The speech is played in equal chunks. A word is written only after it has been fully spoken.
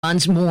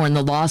Mourn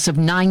the loss of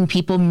 9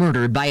 people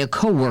murdered by a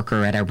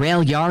co-worker at a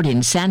rail yard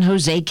in San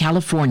Jose,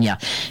 California.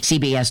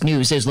 CBS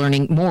News is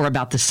learning more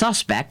about the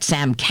suspect,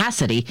 Sam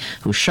Cassidy,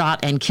 who shot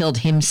and killed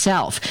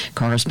himself.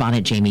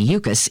 Correspondent Jamie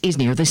Yukas is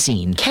near the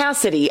scene.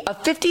 Cassidy, a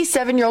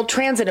 57-year-old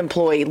transit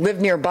employee,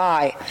 lived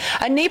nearby.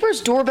 A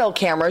neighbor's doorbell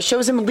camera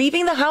shows him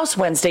leaving the house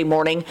Wednesday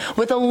morning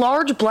with a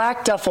large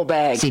black duffel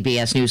bag.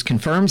 CBS News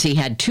confirms he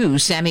had 2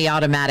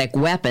 semi-automatic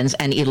weapons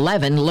and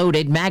 11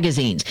 loaded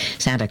magazines.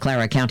 Santa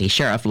Clara County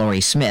Sheriff Lori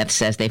Smith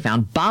says they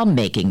found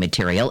bomb-making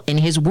material in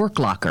his work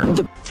locker. What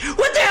the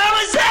hell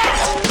is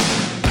that?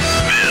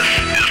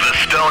 This is the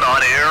Stone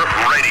on Air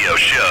radio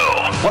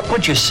show. What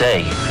would you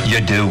say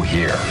you do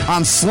here?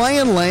 I'm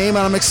slaying lame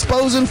and I'm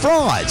exposing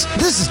frauds.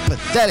 This is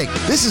pathetic.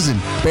 This is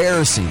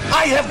embarrassing.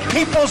 I have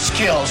people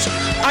skills.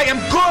 I am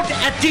good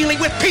at dealing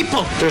with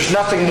people. There's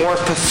nothing more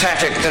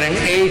pathetic than an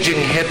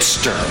aging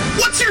hipster.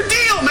 What's your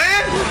deal,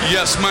 man?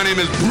 Yes, my name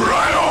is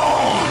Brian.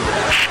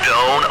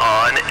 Stone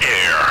on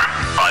Air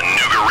on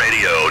Nuga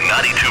Radio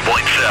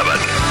 92.7.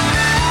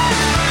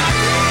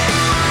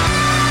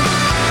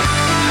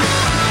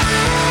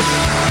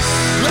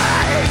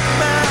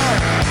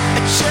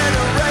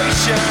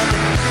 Generation,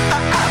 I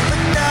offer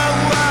no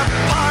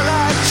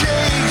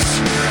apologies.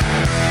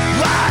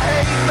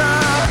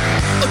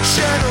 A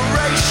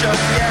generation,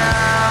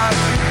 yeah.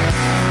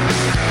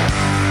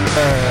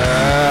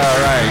 All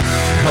right.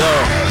 Hello.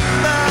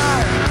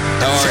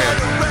 How are you?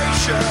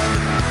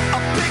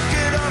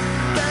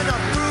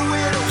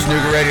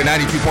 Snooker Radio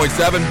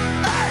 92.7.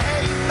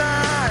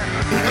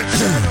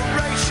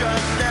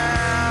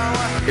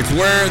 It's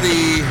where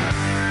the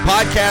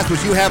podcast,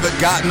 which you haven't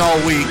gotten all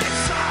week,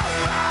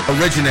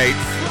 originates.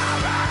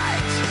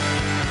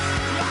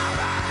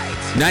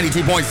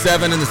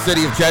 92.7 in the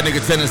city of Chattanooga,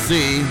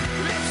 Tennessee.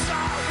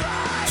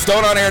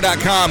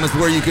 StoneOnAir.com is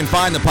where you can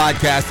find the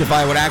podcast if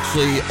I would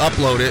actually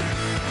upload it,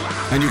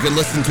 and you can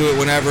listen to it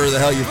whenever the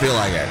hell you feel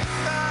like it.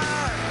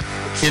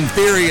 In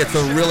theory, it's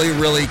a really,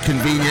 really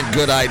convenient,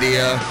 good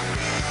idea.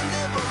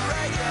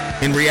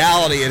 In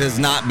reality, it has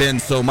not been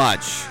so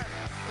much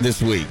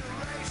this week.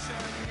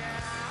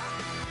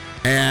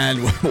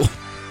 And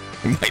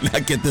we might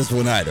not get this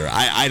one either.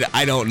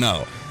 I don't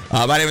know.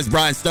 My name is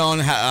Brian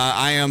Stone.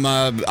 I'm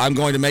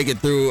going to make it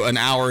through an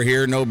hour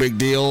here. No big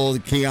deal.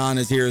 Keon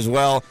is here as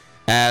well,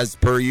 as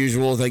per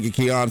usual. Thank you,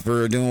 Keon,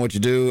 for doing what you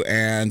do,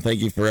 and thank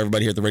you for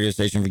everybody here at the radio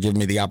station for giving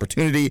me the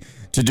opportunity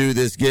to do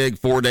this gig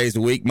 4 days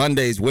a week,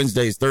 Mondays,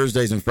 Wednesdays,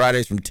 Thursdays, and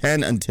Fridays from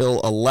 10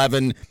 until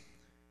 11.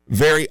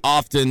 Very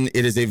often,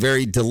 it is a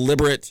very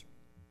deliberate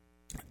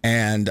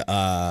and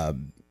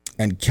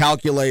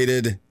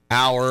calculated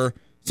hour.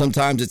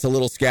 Sometimes it's a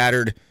little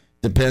scattered,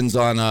 depends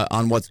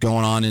on what's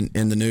going on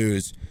in the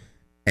news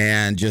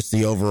and just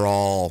the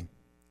overall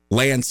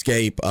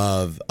landscape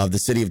of the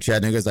city of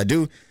Chattanooga. As I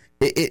do,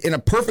 in a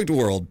perfect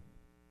world,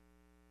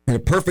 in a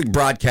perfect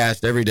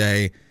broadcast every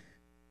day,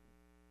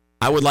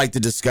 I would like to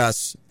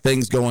discuss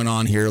things going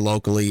on here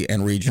locally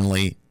and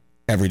regionally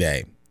every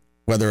day,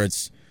 whether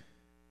it's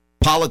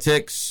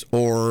politics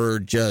or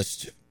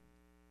just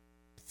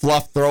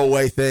fluff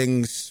throwaway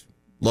things,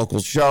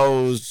 local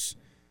shows,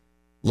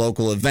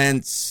 local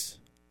events,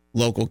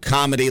 local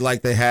comedy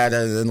like they had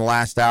in the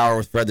last hour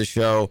with Fred the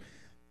Show.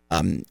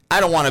 I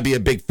don't want to be a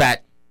big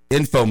fat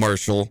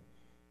infomercial,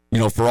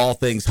 for all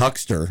things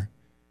Huckster.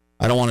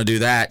 I don't want to do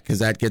that because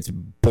that gets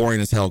boring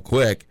as hell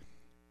quick.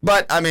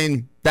 But,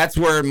 that's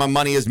where my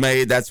money is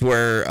made. That's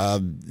where,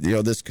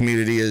 this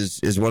community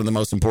is one of the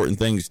most important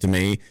things to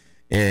me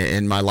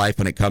in my life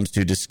when it comes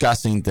to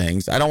discussing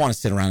things. I don't want to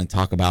sit around and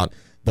talk about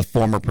the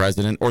former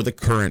president or the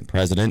current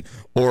president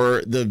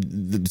or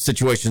the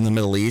situation in the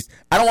Middle East.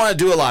 I don't want to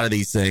do a lot of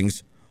these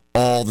things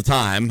all the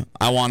time.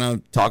 I want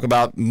to talk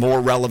about more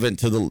relevant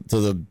to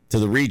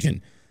the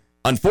region.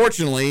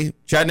 Unfortunately,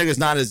 Chattanooga is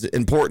not as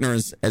important or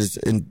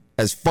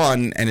as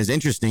fun and as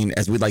interesting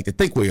as we'd like to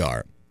think we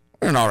are.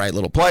 We're an all right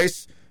little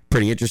place,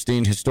 pretty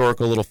interesting,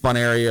 historical little fun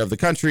area of the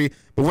country,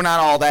 but we're not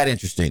all that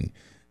interesting.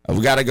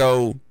 We got to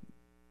go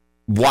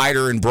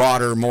wider and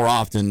broader more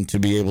often to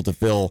be able to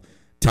fill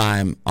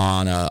time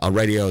on a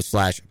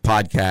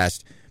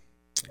radio/podcast,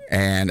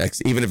 and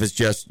even if it's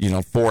just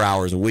 4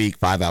 hours a week,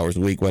 5 hours a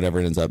week, whatever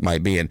it ends up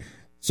might be. And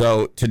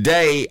so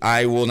today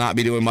I will not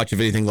be doing much of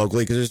anything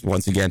locally because there's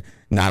once again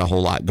not a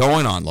whole lot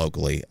going on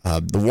locally.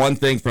 The one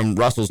thing from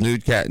Russell's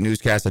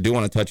newscast I do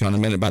want to touch on in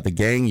a minute about the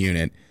gang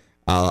unit.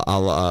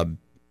 I'll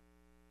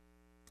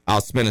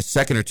spend a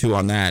second or two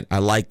on that. I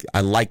like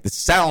the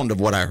sound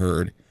of what I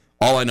heard.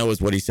 All I know is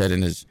what he said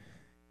in his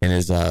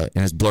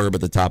blurb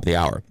at the top of the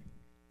hour.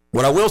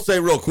 What I will say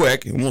real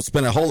quick, and we'll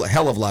spend a whole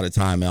hell of a lot of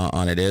time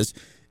on it, is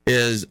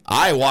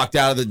I walked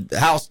out of the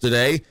house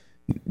today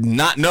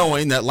not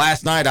knowing that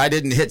last night I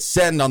didn't hit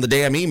send on the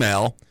damn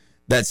email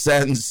that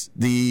sends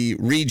the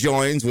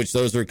rejoins, which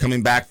those are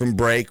coming back from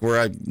break,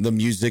 where the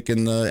music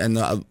and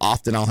the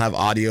often I'll have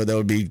audio that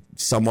would be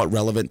somewhat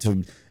relevant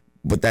to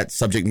what that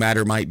subject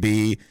matter might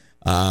be.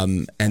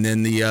 And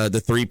then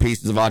the 3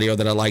 pieces of audio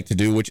that I like to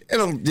do, which,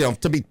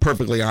 to be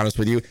perfectly honest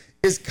with you,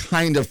 is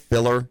kind of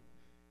filler.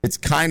 It's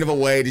kind of a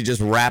way to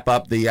just wrap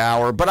up the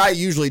hour, but I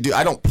usually do.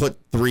 I don't put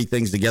three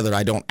things together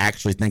I don't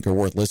actually think are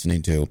worth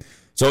listening to.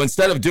 So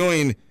instead of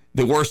doing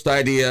the worst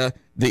idea,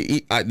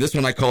 this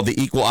one I call the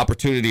equal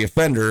opportunity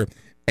offender,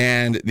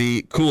 and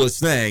the coolest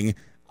thing,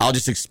 I'll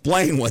just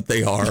explain what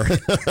they are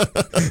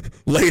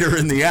later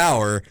in the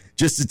hour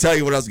just to tell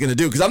you what I was going to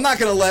do, because I'm not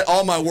going to let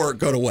all my work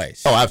go to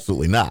waste. Oh,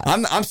 absolutely not.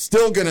 I'm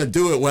still going to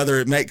do it whether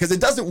it may, because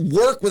it doesn't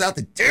work without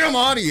the damn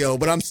audio,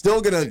 but I'm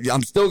still going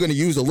to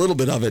use a little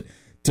bit of it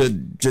to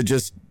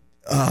just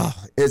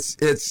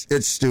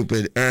it's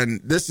stupid.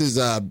 And this is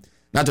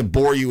not to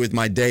bore you with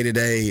my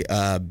day-to-day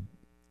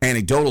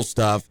anecdotal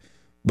stuff,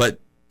 but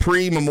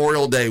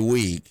pre-Memorial Day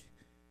week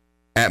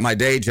at my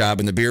day job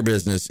in the beer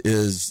business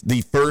is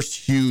the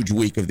first huge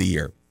week of the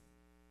year.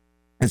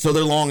 And so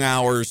they're long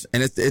hours,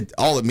 and it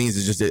all it means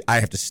is just that I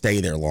have to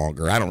stay there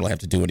longer. I don't really have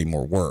to do any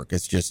more work.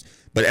 It's just,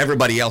 but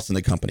everybody else in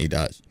the company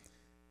does.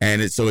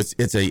 And it's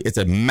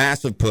a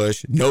massive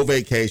push, no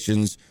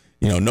vacations,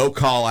 no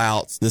call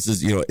outs. This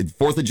is,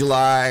 4th of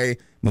July,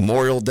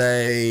 Memorial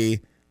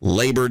Day,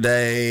 Labor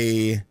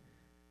Day,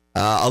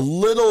 a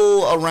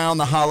little around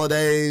the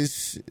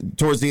holidays,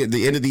 towards the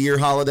end of the year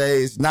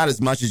holidays, not as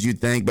much as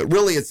you'd think, but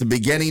really it's the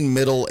beginning,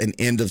 middle, and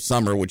end of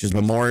summer, which is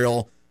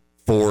Memorial,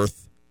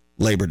 4th,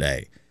 Labor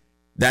Day.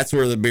 That's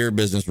where the beer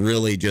business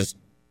really just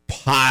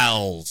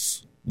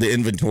piles the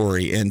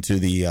inventory into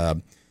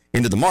the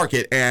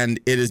market, and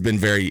it has been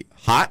very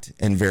hot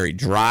and very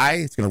dry.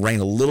 It's going to rain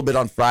a little bit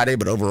on Friday,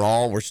 but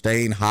overall we're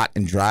staying hot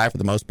and dry for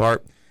the most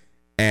part,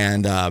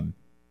 and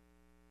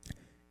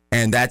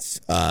that's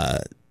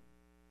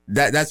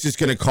just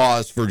going to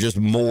cause for just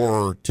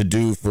more to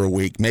do for a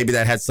week. Maybe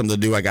that had something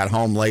to do. I got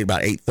home late,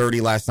 about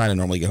 8:30 last night. I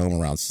normally get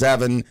home around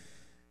 7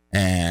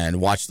 and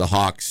watch the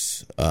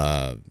Hawks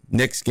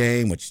Knicks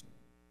game, which,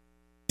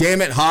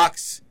 damn it,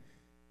 Hawks.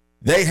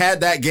 They had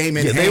that game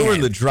in hand. They were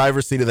in the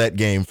driver's seat of that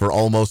game for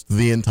almost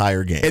the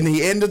entire game. In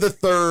the end of the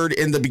third,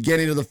 in the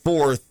beginning of the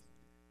fourth,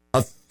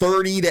 a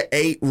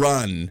 30-8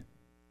 run,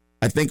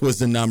 I think was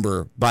the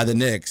number, by the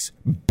Knicks,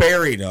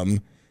 buried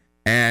them.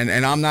 And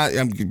I'm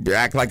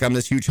act like I'm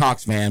this huge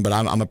Hawks fan, but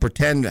I'm a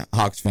pretend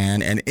Hawks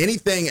fan. And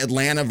anything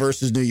Atlanta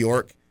versus New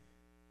York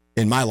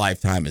in my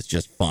lifetime is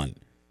just fun.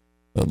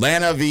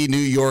 Atlanta v. New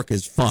York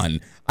is fun.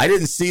 I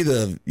didn't see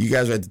you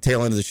guys at the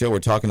tail end of the show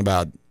were talking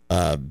about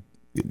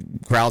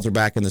crowds are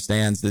back in the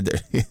stands.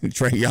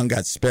 Trae Young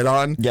got spit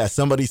on. Yeah,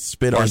 somebody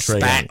spit on Trae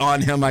Young. Spat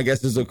on him, I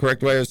guess is the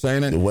correct way of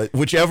saying it.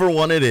 Whichever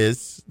one it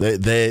is,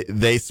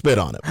 they spit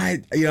on him.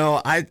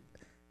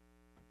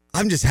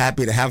 I'm just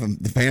happy to have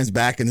the fans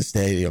back in the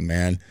stadium,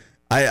 man.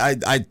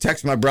 I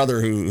text my brother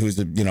who's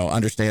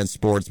understands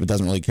sports but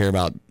doesn't really care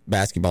about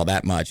basketball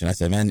that much, and I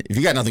said, man, if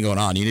you got nothing going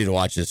on, you need to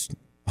watch this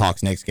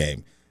Hawks Knicks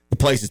game. The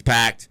place is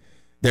packed.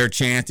 They're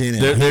chanting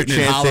and they're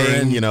chanting,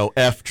 hollering.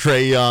 F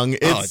Trae Young.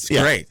 It's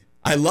great.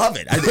 I love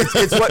it.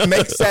 It's what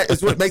makes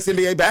it's what makes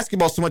NBA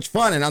basketball so much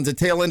fun. And on the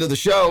tail end of the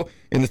show,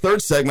 in the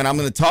third segment, I'm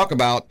going to talk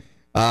about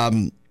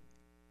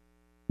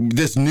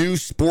this new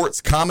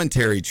sports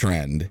commentary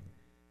trend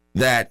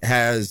that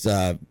has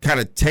kind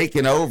of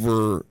taken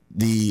over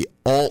the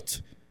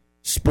alt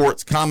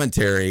sports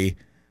commentary,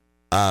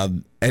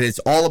 and it's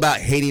all about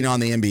hating on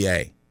the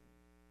NBA.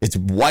 It's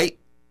white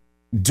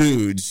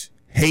dudes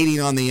hating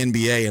on the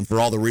NBA, and for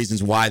all the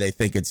reasons why they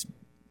think it's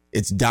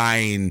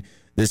dying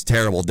this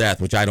terrible death,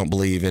 which I don't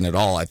believe in at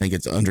all. I think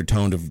it's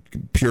undertoned of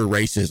pure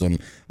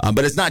racism.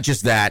 But it's not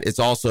just that. It's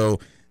also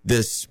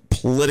this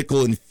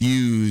political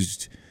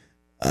infused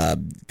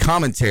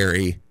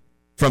commentary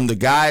from the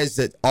guys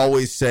that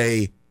always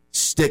say,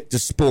 stick to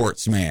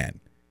sports, man.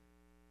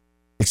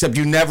 Except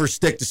you never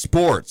stick to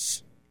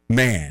sports,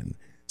 man.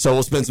 So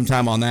we'll spend some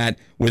time on that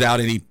without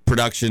any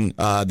production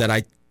that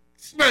I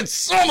spent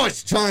so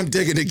much time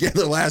digging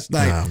together last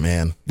night. Oh,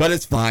 man. But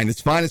it's fine.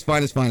 It's fine.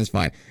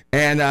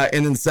 And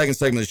in the second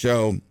segment of the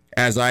show,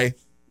 as I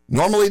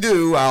normally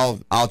do,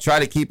 I'll try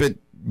to keep it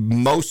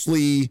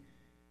mostly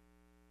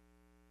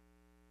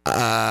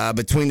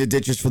between the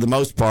ditches for the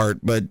most part,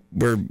 but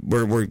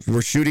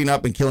we're shooting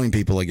up and killing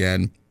people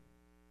again.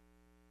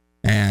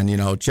 And,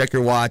 check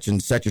your watch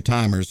and set your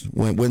timers.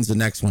 When's the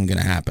next one going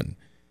to happen?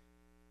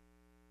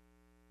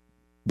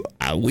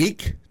 A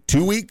week?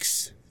 2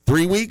 weeks?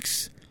 3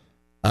 weeks?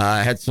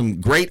 I had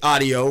some great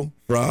audio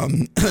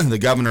from the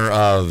governor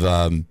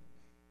of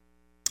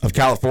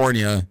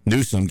California,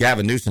 Newsom,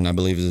 Gavin Newsom, I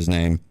believe is his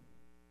name,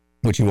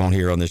 which you won't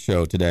hear on this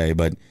show today.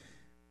 But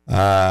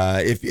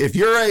if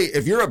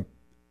you're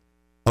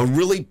a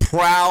really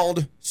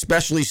proud,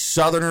 especially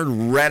Southerner,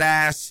 red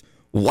ass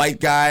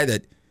white guy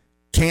that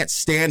can't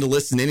stand to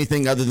listen to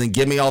anything other than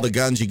give me all the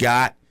guns you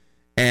got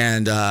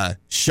and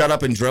shut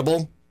up and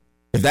dribble,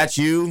 if that's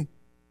you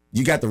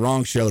got the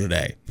wrong show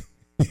today.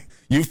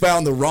 You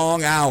found the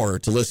wrong hour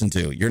to listen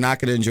to. You're not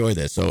going to enjoy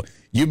this. So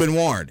you've been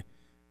warned.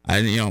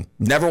 I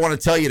never want to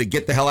tell you to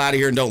get the hell out of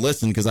here and don't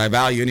listen, because I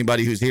value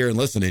anybody who's here and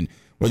listening.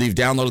 Whether you've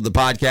downloaded the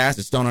podcast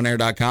at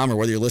stoneonair.com or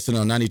whether you're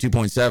listening on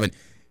 92.7,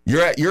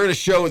 you're at a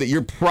show that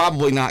you're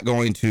probably not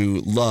going to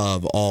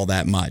love all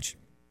that much.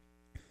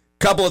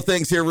 Couple of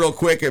things here real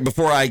quick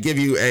before I give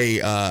you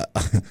a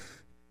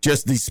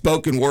just the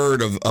spoken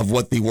word of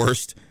what the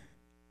worst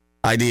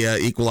idea,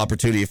 equal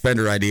opportunity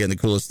offender idea, and the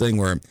coolest thing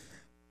were.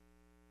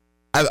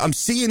 I'm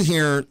seeing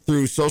here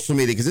through social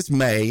media, because it's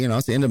May,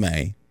 it's the end of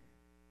May,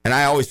 and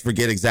I always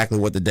forget exactly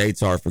what the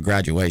dates are for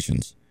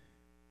graduations.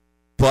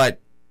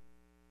 But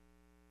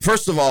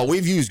first of all,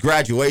 we've used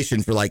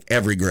graduation for like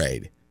every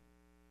grade.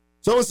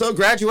 So-and-so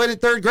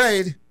graduated third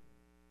grade.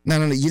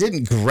 No, you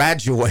didn't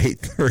graduate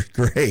third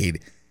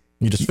grade.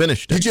 You just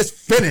finished it. You just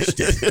finished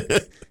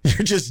it.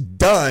 You're just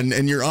done,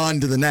 and you're on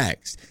to the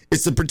next.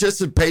 It's the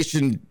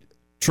participation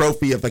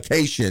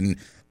trophy-ification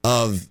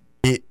of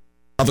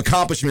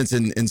accomplishments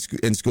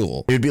in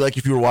school. It would be like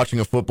if you were watching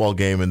a football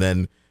game and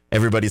then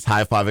everybody's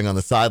high-fiving on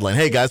the sideline.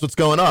 Hey, guys, what's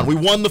going on? We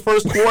won the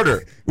first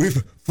quarter. We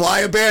fly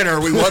a banner.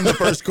 We won the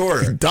first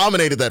quarter.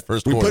 Dominated that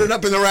first quarter. We put it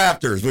up in the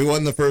rafters. We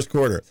won the first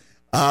quarter.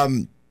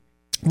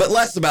 But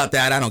less about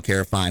that. I don't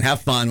care. Fine.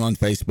 Have fun on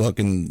Facebook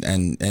and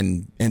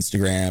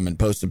Instagram and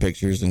post some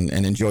pictures and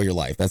enjoy your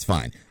life. That's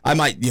fine. I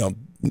might,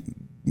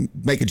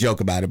 make a joke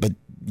about it, but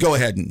go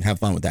ahead and have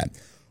fun with that.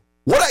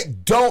 What I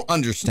don't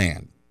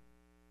understand,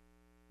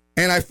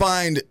 and I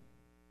find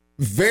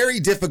very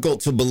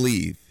difficult to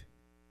believe,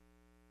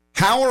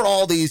 how are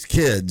all these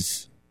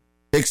kids,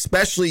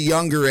 especially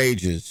younger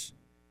ages,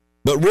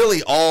 but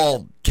really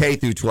all K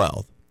through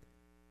 12,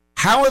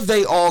 how have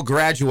they all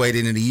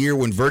graduated in a year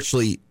when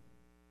virtually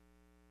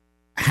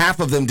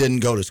half of them didn't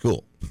go to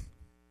school?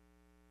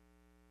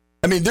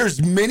 I mean,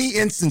 there's many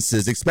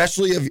instances,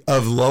 especially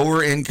of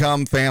lower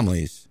income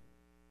families,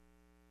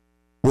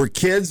 where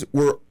kids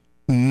were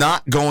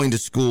not going to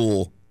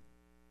school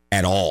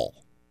at all.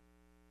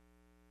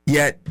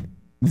 Yet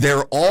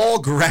they're all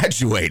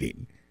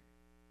graduating.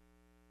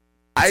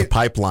 It's a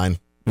pipeline.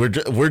 We're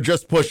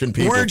just pushing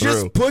people through. We're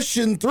just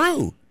pushing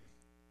through.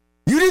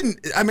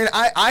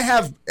 I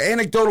have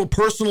anecdotal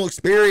personal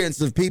experience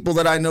of people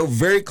that I know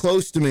very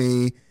close to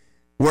me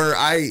where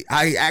I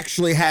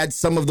actually had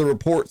some of the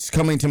reports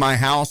coming to my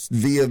house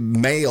via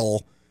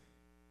mail.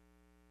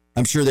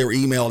 I'm sure they were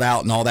emailed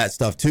out and all that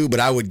stuff too, but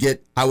I would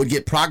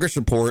get progress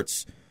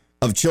reports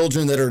of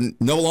children that are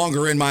no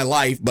longer in my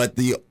life, but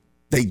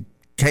they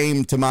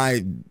came to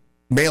my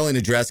mailing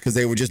address because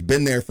they were just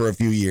been there for a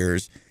few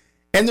years,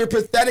 and they're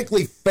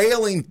pathetically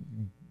failing,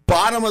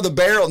 bottom of the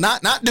barrel,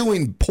 not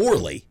doing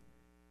poorly,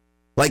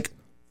 like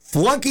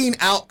flunking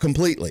out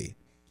completely.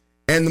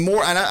 And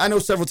I know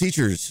several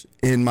teachers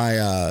in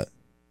my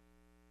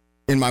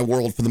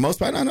world, for the most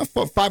part. I know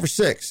 5 or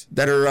 6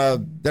 that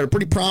are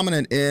pretty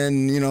prominent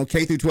in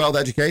K through 12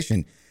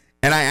 education.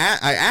 And I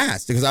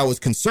asked because I was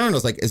concerned. I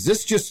was like, is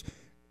this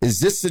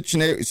such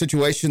a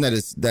situation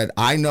that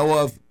I know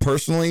of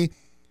personally?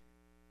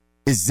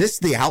 Is this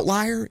the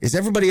outlier? Is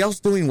everybody else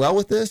doing well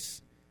with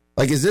this?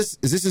 Like, is this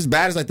as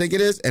bad as I think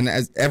it is? And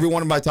as every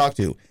one of them I talk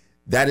to,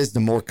 that is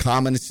the more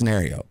common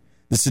scenario.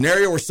 The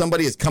scenario where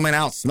somebody is coming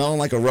out smelling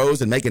like a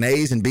rose and making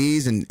A's and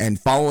B's and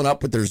following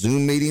up with their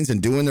Zoom meetings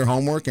and doing their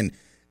homework, and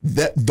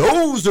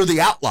those are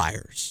the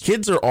outliers.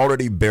 Kids are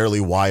already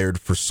barely wired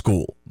for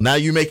school. Now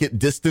you make it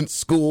distance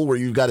school where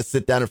you've got to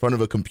sit down in front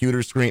of a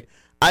computer screen.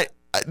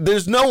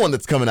 There's no one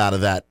that's coming out of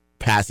that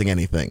passing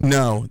anything.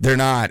 No, they're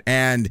not.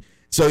 And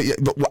so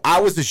I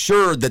was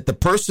assured that the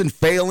person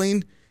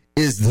failing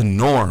is the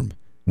norm,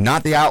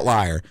 not the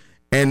outlier.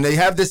 And they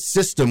have this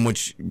system,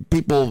 which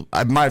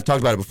I might have talked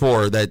about it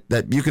before,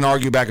 that you can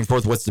argue back and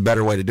forth what's the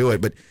better way to do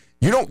it, but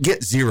you don't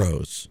get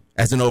zeros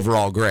as an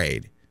overall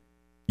grade.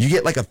 You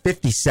get like a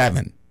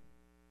 57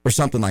 or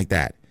something like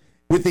that,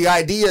 with the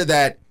idea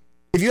that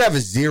if you have a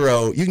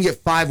 0, you can get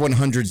 5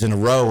 100s in a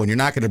row, and you're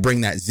not going to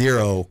bring that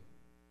 0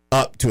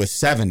 up to a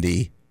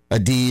 70, a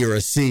D or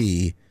a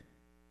C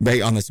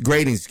on this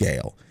grading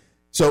scale.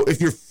 So if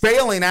you're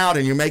failing out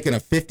and you're making a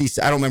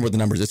 50, I don't remember what the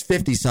numbers, it's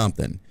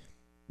 50-something.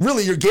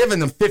 Really, you're giving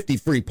them 50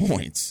 free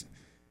points.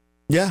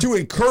 Yeah. To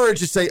encourage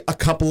to say a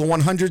couple of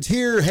 100s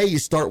here. Hey, you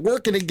start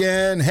working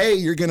again. Hey,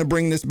 you're going to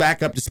bring this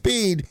back up to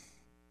speed.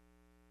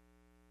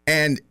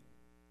 And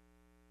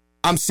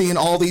I'm seeing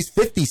all these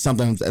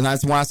 50-somethings, and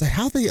that's why I say,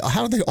 how do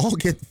they all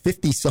get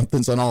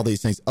 50-somethings on all these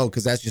things? Oh,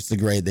 because that's just the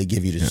grade they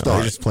give you to start.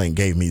 They're just plain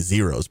gave me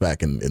zeros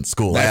back in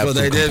school. That's what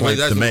they did.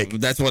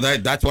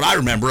 That's what I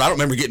remember. I don't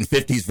remember getting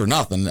 50s for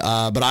nothing.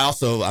 But I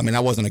also, I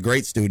wasn't a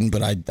great student,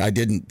 but I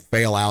didn't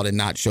fail out and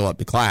not show up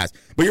to class.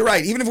 But you're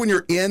right. Even when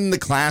you're in the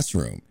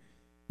classroom,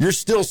 you're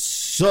still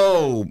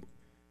so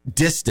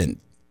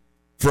distant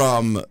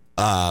from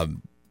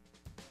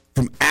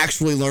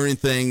actually learning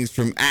things,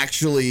 from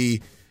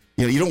actually.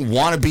 You don't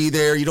want to be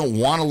there. You don't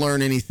want to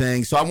learn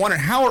anything. So I'm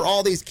wondering, how are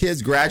all these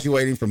kids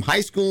graduating from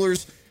high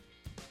schoolers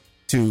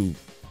to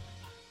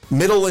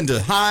middle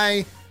into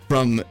high,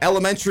 from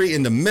elementary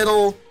into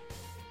middle?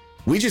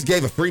 We just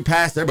gave a free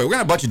pass to everybody. We're going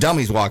to have a bunch of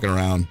dummies walking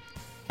around.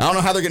 I don't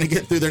know how they're going to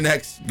get through their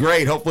next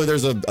grade. Hopefully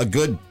there's a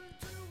good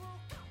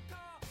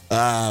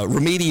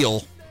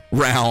remedial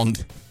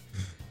round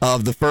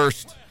of the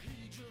first,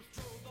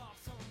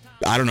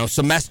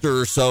 semester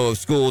or so of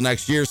school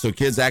next year, so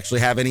kids actually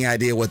have any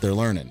idea what they're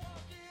learning.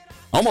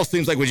 Almost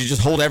seems like we should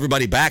just hold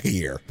everybody back a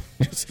year.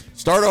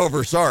 Start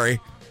over, sorry.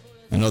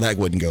 I know that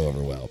wouldn't go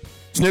over well.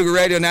 Snooker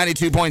Radio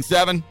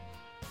 92.7.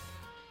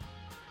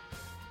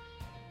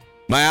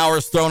 My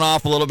hour's thrown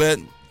off a little bit.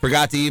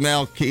 Forgot to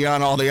email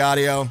Keon all the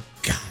audio.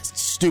 God,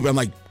 it's stupid. I'm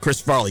like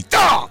Chris Farley.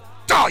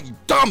 You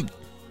dumb.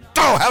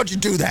 How'd you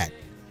do that?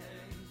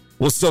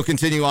 We'll still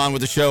continue on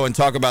with the show and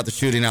talk about the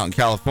shooting out in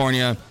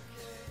California.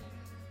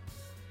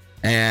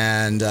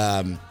 And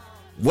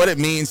what it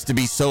means to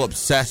be so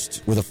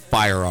obsessed with a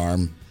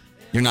firearm.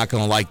 You're not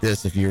going to like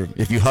this if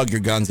you hug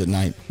your guns at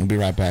night. We'll be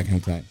right back. Hang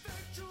tight.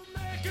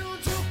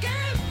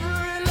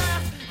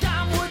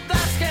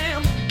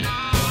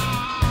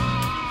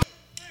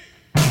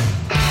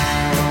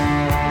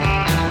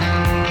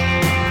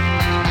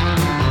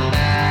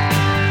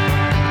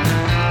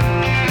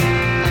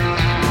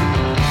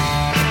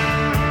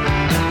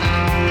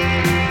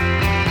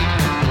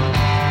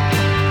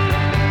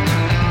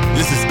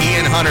 This is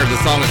Ian Hunter. The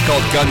song is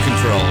called Gun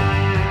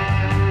Control.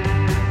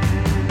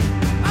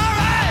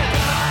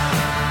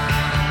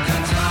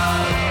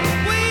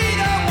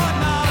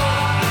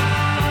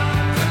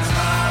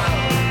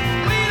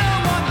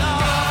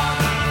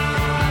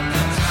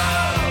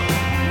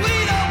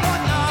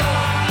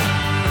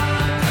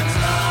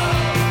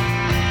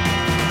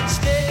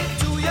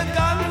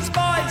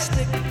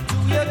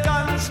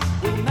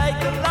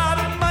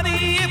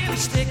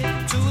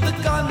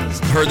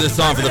 Heard this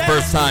song for the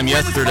first time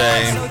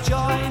yesterday.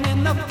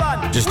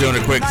 Just doing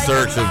a quick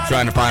search of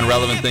trying to find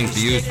relevant things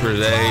to use for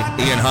today.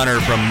 Ian Hunter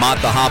from Mott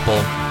the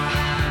Hopple.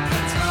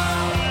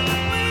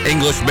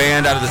 English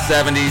band out of the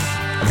 70s.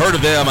 I've heard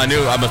of them. I'm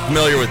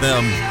familiar with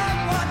them.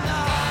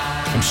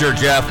 I'm sure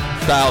Jeff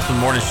Stiles from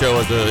Morning Show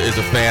is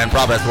a fan.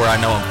 Probably that's where I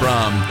know him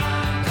from.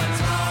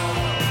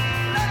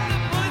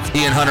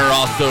 Ian Hunter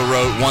also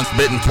wrote Once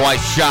Bitten,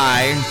 Twice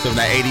Shy. So in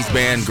that 80s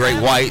band,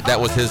 Great White, that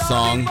was his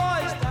song.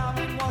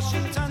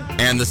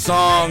 And the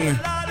song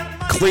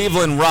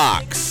Cleveland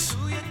Rocks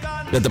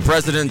that the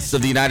presidents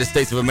of the United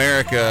States of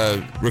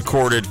America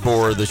recorded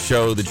for the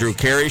show, The Drew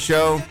Carey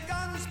Show,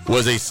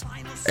 was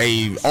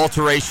a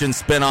alteration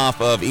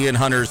spinoff of Ian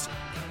Hunter's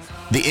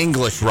The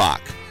English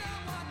Rock.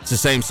 It's the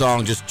same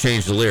song, just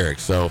changed the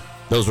lyrics. So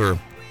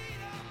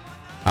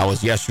I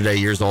was yesterday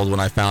years old when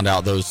I found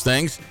out those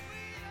things.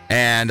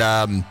 And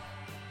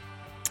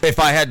if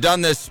I had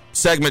done this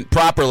segment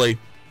properly,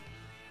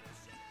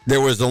 there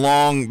was a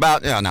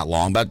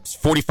about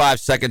 45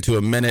 second to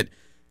a minute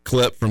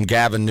clip from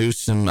Gavin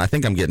Newsom. I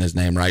think I'm getting his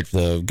name right,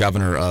 the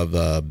governor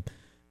of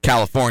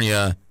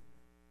California.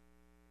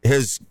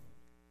 His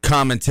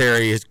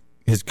commentary,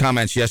 his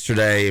comments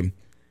yesterday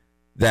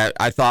that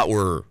I thought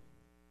were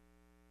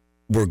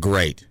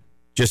great.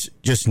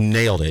 Just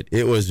nailed it.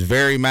 It was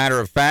very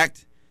matter of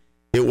fact.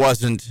 It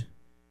wasn't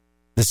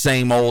the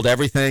same old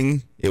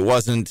everything. It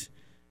wasn't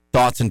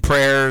thoughts and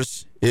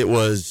prayers. It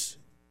was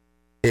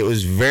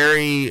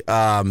very,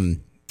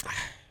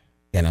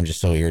 and I'm just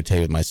so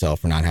irritated with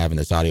myself for not having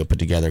this audio put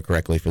together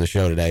correctly for the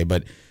show today,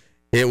 but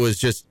it was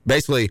just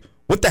basically,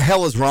 what the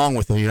hell is wrong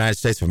with the United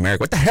States of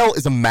America? What the hell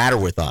is the matter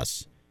with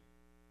us?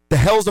 The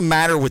hell's the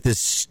matter with this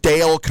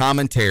stale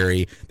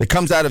commentary that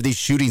comes out of these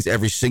shootings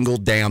every single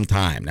damn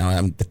time? Now,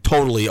 I'm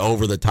totally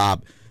over the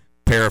top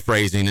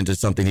paraphrasing into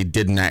something he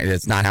didn't,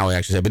 that's not how he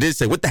actually said, but he did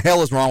say, what the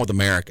hell is wrong with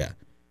America?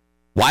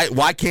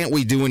 Why can't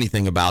we do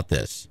anything about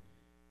this?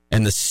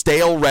 And the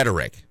stale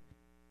rhetoric,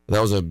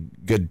 that was a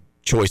good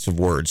choice of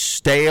words.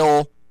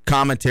 Stale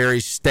commentary,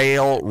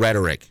 stale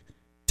rhetoric.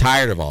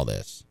 Tired of all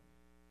this.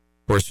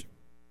 Of course,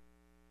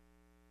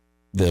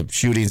 the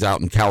shootings out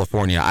in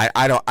California,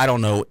 I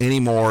don't know any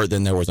more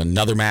than there was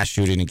another mass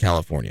shooting in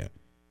California.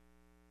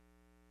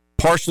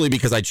 Partially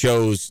because I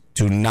chose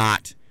to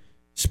not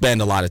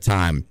spend a lot of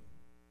time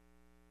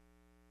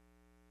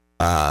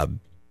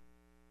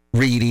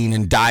reading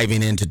and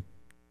diving into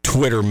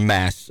Twitter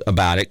mess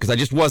about it, because I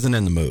just wasn't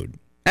in the mood.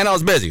 And I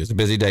was busy. It was a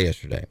busy day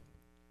yesterday.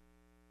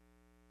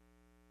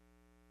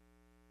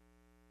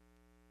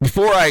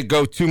 Before I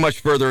go too much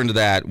further into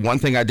that, one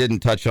thing I didn't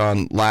touch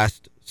on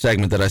last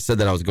segment that I said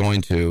that I was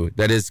going to,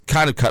 that is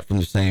kind of cut from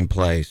the same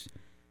place,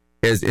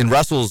 is in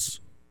Russell's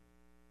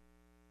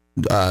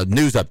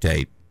news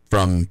update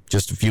from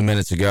just a few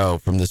minutes ago,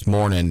 from this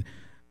morning.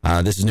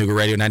 This is Nougat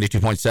Radio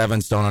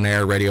 92.7, Stone on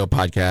Air radio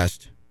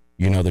podcast.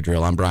 You know the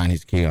drill. I'm Brian.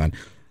 He's Keon.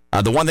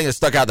 The one thing that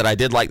stuck out that I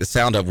did like the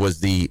sound of was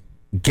the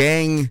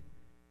gang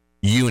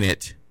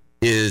unit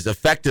is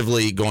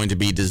effectively going to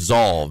be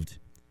dissolved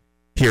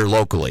here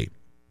locally.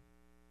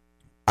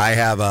 I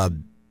have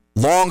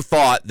long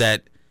thought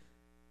that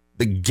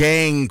the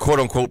gang,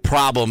 quote-unquote,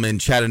 problem in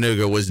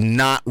Chattanooga was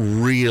not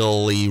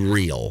really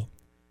real.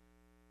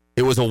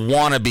 It was a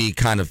wannabe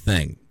kind of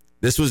thing.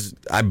 This was,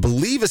 I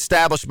believe,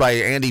 established by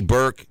Andy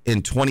Burke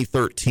in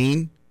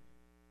 2013.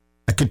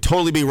 I could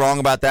totally be wrong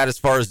about that as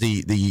far as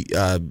the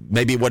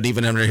maybe it wasn't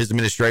even under his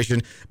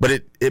administration, but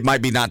it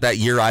might be not that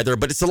year either,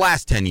 but it's the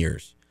last 10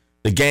 years.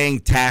 The Gang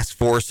Task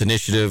Force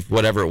Initiative,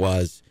 whatever it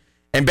was.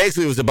 And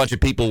basically it was a bunch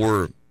of people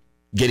were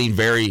getting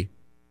very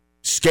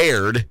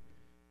scared,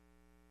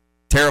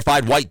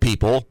 terrified white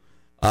people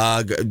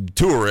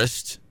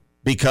tourists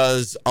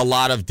because a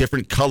lot of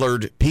different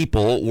colored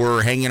people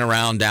were hanging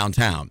around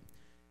downtown.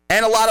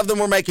 And a lot of them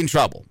were making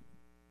trouble.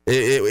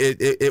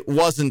 It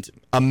wasn't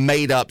a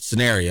made-up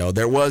scenario.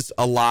 There was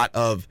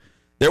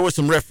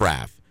some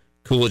riffraff.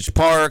 Coolidge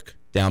Park,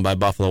 down by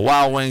Buffalo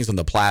Wild Wings, on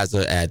the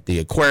plaza at the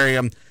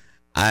aquarium.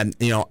 I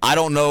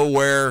don't know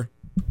where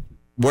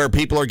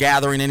people are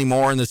gathering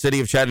anymore in the city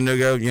of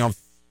Chattanooga.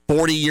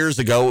 40 years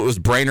ago, it was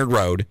Brainerd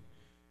Road.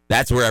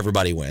 That's where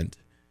everybody went.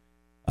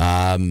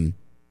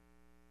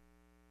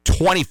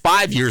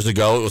 25 years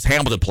ago, it was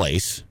Hamilton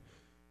Place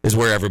is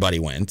where everybody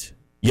went.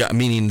 Yeah,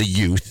 meaning the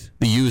youth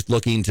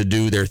looking to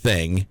do their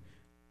thing,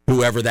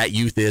 whoever that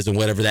youth is and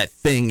whatever that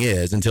thing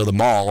is, until the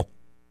mall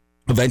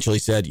eventually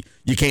said,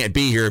 you can't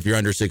be here if you're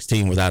under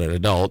 16 without an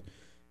adult,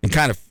 and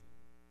kind of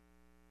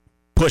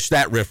pushed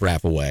that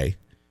riffraff away.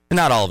 And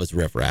not all of it's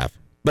riffraff,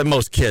 but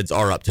most kids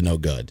are up to no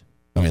good.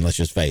 I mean, let's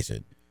just face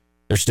it.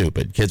 They're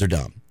stupid. Kids are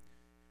dumb.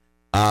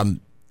 And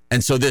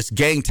so this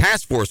gang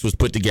task force was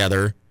put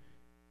together.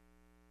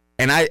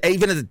 And I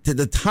even at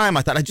the time,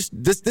 I thought,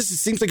 this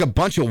seems like a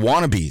bunch of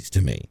wannabes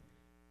to me.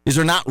 These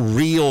are not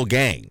real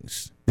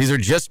gangs. These are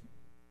just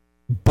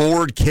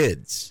bored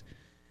kids.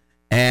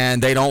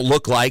 And they don't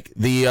look like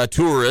the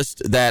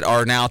tourists that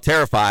are now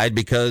terrified,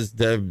 because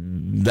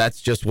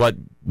that's just what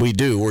we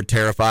do. We're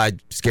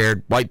terrified,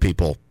 scared white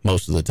people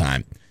most of the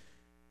time.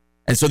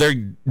 And so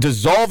they're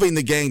dissolving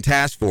the gang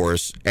task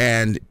force,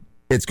 and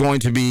it's going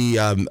to be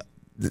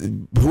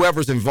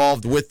whoever's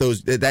involved with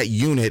that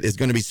unit is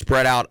going to be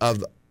spread out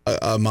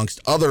amongst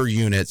other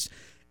units,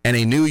 and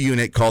a new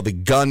unit called the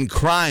Gun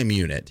Crime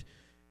Unit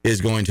is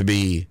going to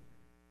be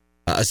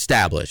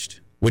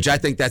established, which I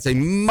think that's a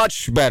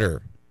much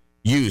better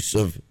use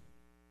of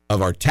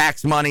our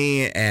tax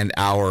money and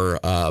our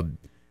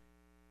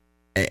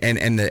and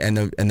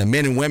the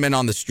men and women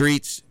on the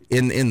streets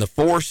in the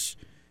force.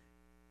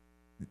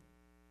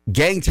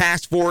 Gang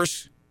task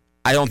force,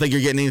 I don't think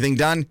you're getting anything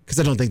done, because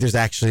I don't think there's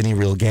actually any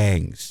real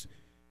gangs.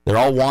 They're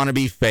all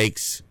wannabe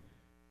fakes.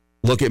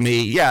 Look at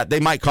me. Yeah, they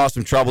might cause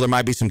some trouble. There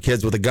might be some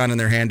kids with a gun in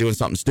their hand doing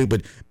something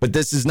stupid, but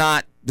this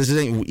isn't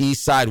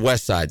East Side,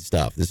 West Side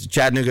stuff. This is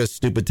Chattanooga,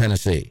 stupid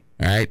Tennessee.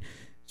 All right.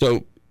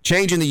 So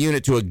changing the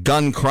unit to a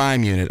gun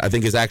crime unit, I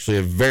think, is actually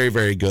a very,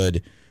 very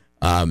good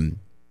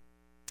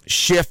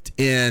shift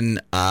in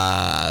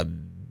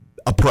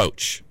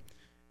approach.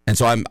 And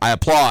so I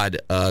applaud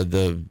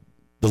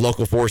the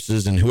local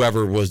forces and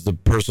whoever was the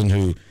person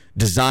who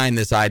designed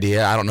this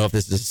idea. I don't know if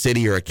this is a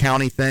city or a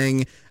county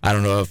thing. I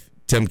don't know if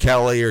Tim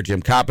Kelly or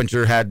Jim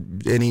Coppinger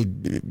had any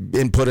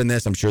input in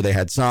this. I'm sure they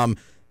had some.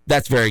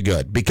 That's very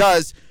good,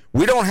 because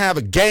we don't have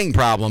a gang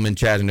problem in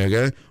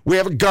Chattanooga. We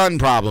have a gun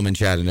problem in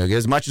Chattanooga,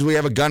 as much as we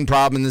have a gun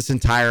problem in this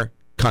entire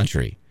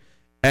country.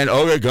 And,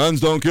 okay, guns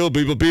don't kill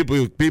people.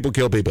 People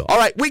kill people. All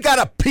right, we got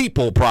a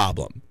people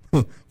problem.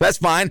 That's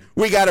fine.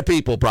 We got a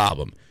people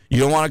problem. You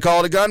don't want to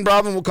call it a gun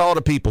problem? We'll call it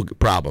a people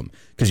problem.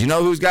 Because you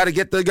know who's got to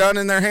get the gun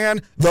in their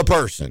hand? The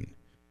person.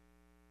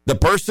 The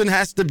person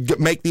has to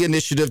make the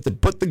initiative to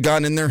put the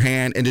gun in their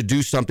hand and to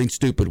do something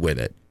stupid with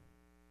it.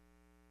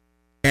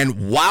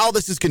 And while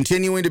this is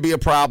continuing to be a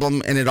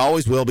problem, and it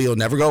always will be, it'll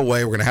never go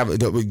away, we're going to have,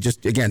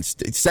 just, again,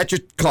 set your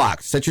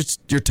clocks, set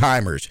your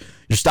timers,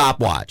 your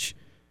stopwatch,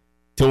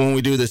 till when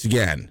we do this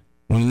again.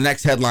 When the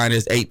next headline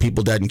is 8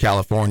 people dead in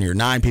California, or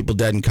 9 people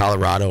dead in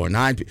Colorado, or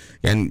 9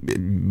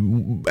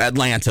 in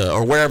Atlanta,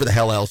 or wherever the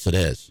hell else it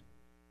is.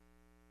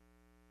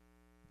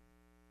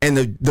 And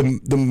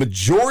the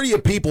majority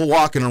of people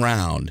walking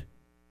around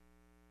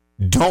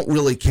don't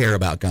really care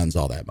about guns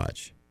all that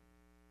much.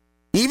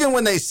 Even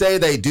when they say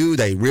they do,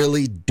 they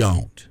really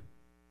don't.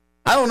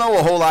 I don't know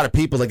a whole lot of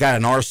people that got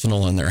an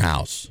arsenal in their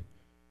house.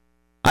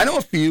 I know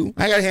a few.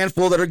 I got a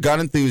handful that are gun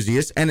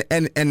enthusiasts,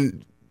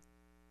 and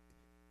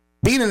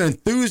being an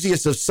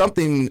enthusiast of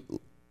something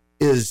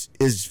is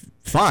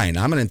fine.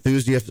 I'm an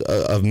enthusiast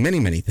of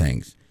many, many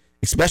things,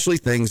 especially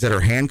things that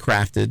are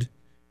handcrafted.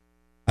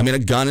 I mean, a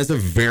gun is a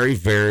very,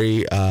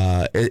 very,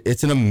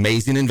 it's an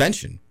amazing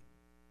invention.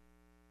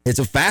 It's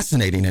a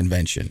fascinating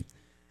invention.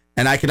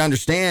 And I can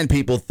understand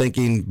people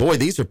thinking, boy,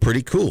 these are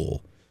pretty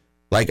cool.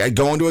 Like, I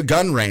go into a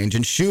gun range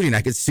and shooting,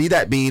 I could see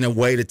that being a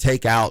way to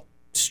take out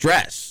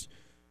stress,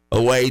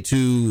 a way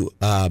to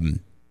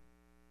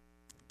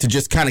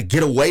just kind of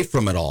get away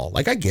from it all.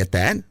 Like, I get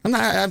that.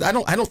 I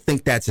don't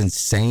think that's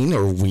insane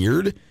or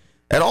weird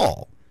at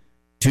all.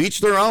 To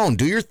each their own.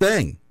 Do your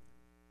thing.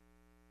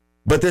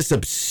 But this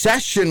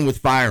obsession with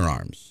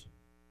firearms,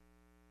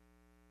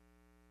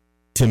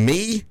 to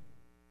me,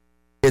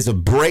 is a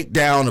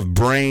breakdown of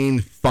brain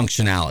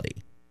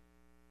functionality.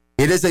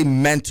 It is a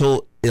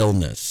mental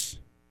illness.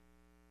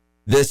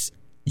 This,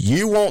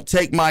 you won't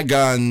take my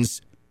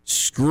guns,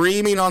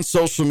 screaming on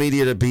social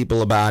media to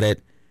people about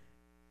it,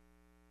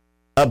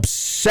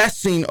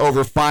 obsessing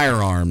over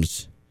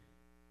firearms,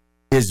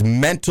 is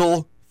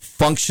mental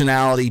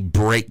functionality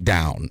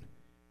breakdown.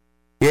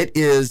 It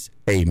is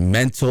a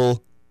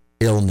mental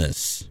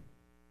illness.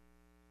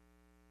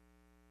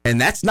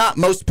 And that's not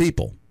most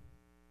people.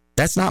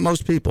 That's not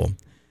most people.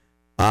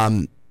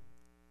 I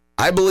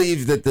I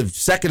believe that the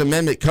Second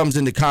Amendment comes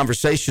into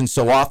conversation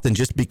so often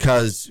just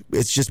because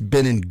it's just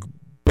been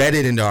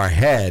embedded into our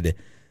head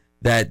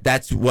that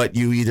that's what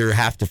you either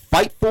have to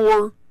fight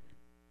for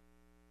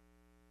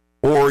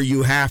or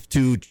you have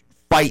to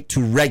fight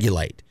to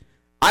regulate.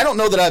 I don't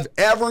know that I've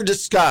ever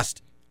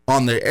discussed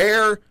on the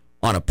air,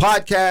 on a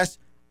podcast,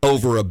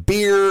 over a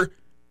beer,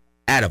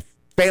 at a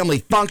family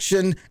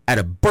function, at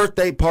a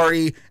birthday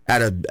party,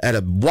 at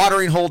a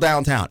watering hole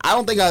downtown. I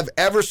don't think I've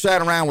ever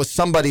sat around with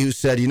somebody who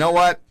said, you know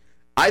what?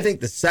 I think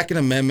the Second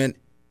Amendment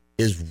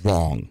is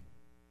wrong.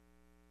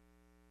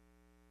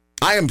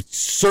 I am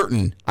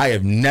certain I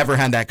have never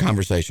had that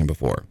conversation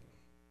before.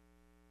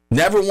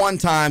 Never one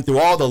time through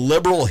all the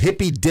liberal,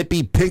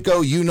 hippy-dippy,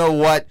 pinko,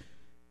 you-know-what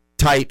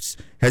types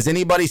has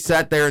anybody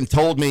sat there and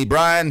told me,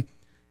 Brian,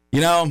 you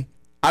know,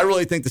 I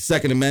really think the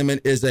Second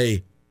Amendment is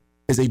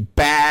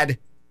bad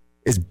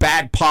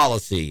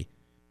policy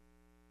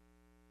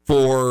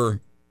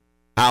for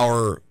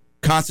our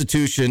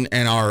Constitution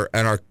and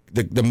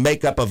the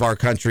makeup of our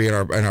country and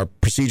our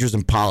procedures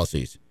and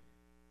policies.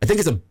 I think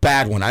it's a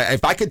bad one.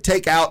 If I could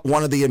take out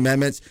one of the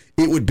amendments,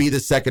 it would be the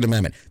Second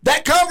Amendment.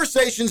 That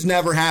conversation's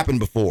never happened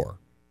before.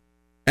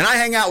 And I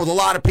hang out with a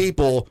lot of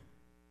people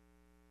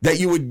that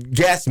you would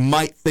guess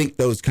might think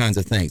those kinds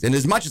of things. And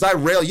as much as I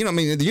rail,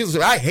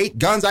 I hate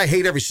guns. I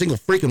hate every single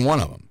freaking one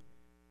of them.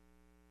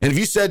 And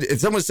if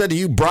someone said to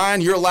you,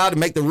 Brian, you're allowed to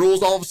make the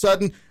rules all of a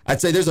sudden,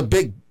 I'd say there's a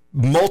big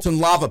molten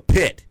lava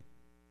pit.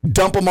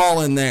 Dump them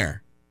all in there.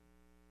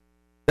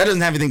 That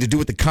doesn't have anything to do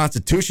with the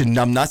Constitution,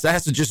 numbnuts. That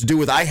has to just do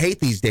with I hate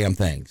these damn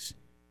things.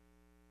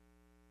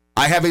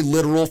 I have a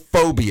literal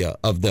phobia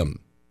of them.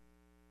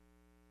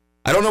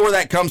 I don't know where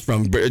that comes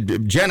from.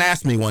 Jen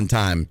asked me one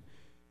time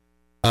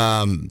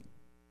when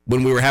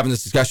we were having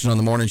this discussion on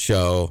the morning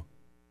show,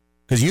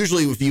 because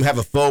usually if you have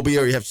a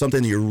phobia or you have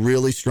something that you're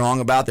really strong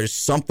about, there's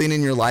something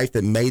in your life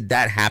that made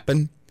that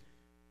happen.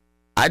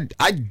 I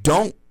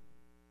don't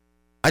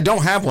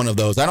have one of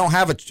those. I don't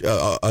have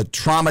a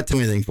trauma to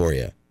anything for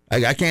you.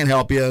 I can't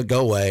help you.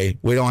 Go away.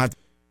 We don't have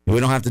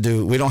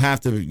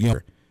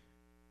to.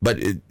 But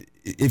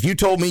if you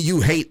told me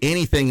you hate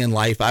anything in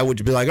life, I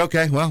would be like,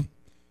 okay, well,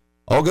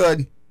 all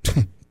good.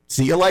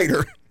 See you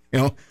later.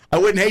 I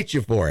wouldn't hate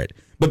you for it.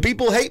 But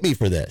people hate me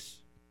for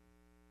this.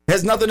 It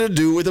has nothing to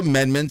do with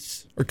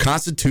amendments or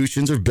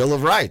constitutions or Bill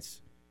of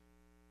Rights.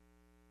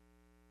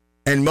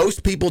 And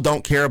most people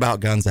don't care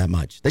about guns that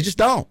much. They just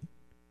don't.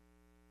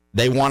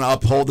 They want to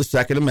uphold the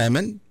Second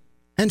Amendment,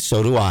 and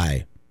so do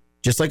I.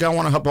 Just like I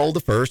want to uphold the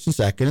First and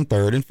Second and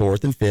Third and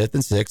Fourth and Fifth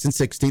and Sixth and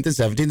 16th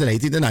and 17th and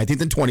 18th and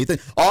 19th and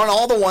 20th, on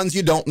all the ones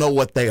you don't know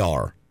what they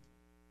are.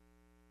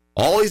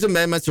 All these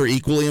amendments are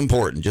equally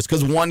important. Just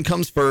because one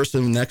comes first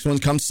and the next one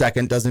comes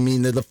second doesn't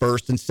mean they're the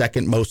first and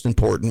second most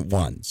important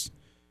ones.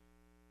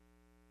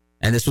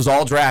 And this was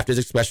all drafted,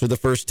 especially the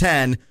first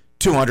 10,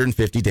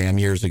 250 damn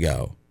years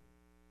ago.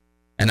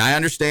 And I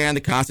understand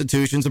the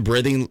Constitution's a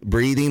breathing,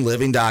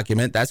 living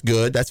document. That's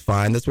good. That's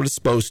fine. That's what it's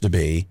supposed to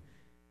be.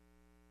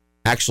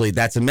 Actually,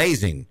 that's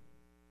amazing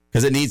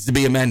because it needs to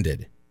be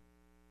amended. It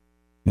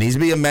needs to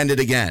be amended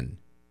again.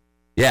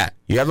 Yeah,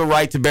 you have the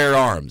right to bear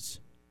arms,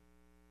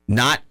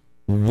 not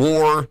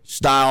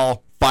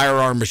war-style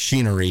firearm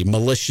machinery,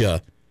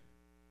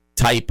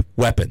 militia-type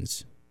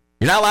weapons.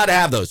 You're not allowed to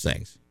have those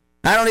things.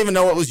 I don't even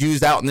know what was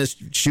used out in this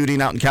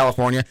shooting out in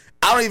California.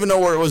 I don't even know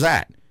where it was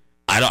at.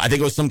 I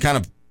think it was some kind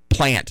of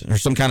plant or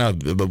some kind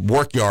of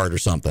work yard or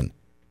something.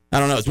 I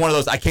don't know. It's one of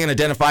those I can't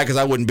identify because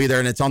I wouldn't be there,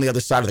 and it's on the other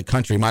side of the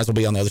country. Might as well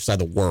be on the other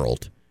side of the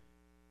world.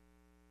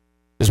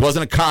 This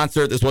wasn't a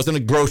concert. This wasn't a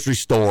grocery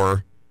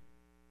store.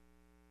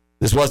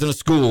 This wasn't a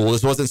school.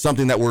 This wasn't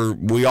something that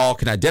we all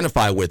can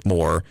identify with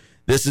more.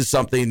 This is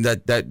something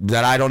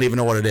that I don't even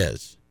know what it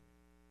is.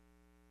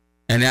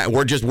 And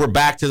we're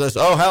back to this,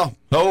 oh, hell,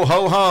 ho,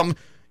 ho, hum.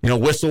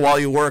 Whistle while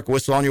you work,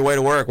 whistle on your way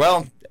to work.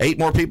 Well, 8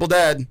 more people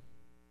dead.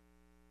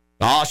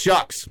 Aw,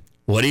 shucks.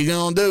 What are you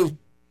going to do?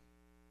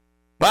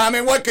 Well, I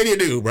mean, what can you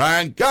do,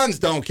 Brian? Guns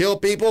don't kill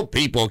people.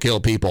 People kill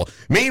people.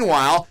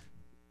 Meanwhile,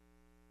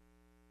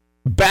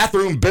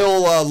 Bathroom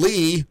Bill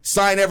Lee,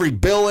 sign every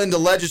bill into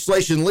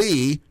legislation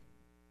Lee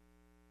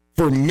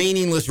for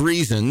meaningless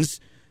reasons,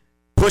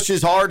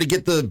 pushes hard to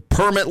get the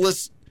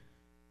permitless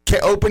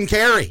open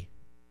carry.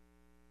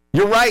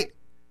 You're right.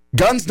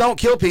 Guns don't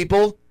kill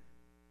people.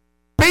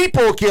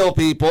 People kill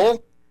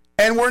people.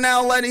 And we're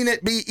now letting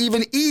it be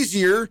even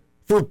easier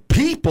for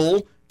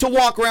people to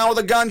walk around with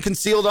a gun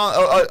concealed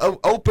on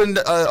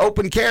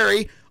open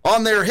carry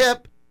on their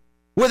hip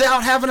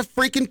without having a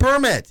freaking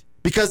permit,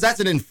 because that's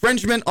an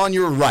infringement on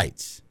your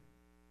rights.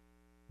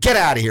 Get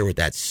out of here with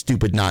that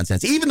stupid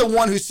nonsense. Even the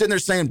one who's sitting there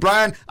saying,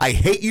 Brian, I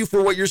hate you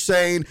for what you're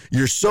saying.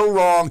 You're so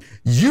wrong.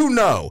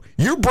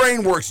 Your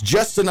brain works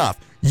just enough.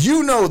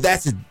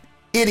 That's an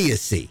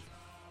idiocy,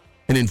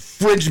 an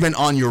infringement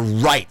on your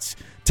rights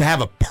to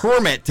have a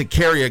permit to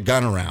carry a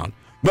gun around.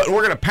 But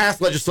we're going to pass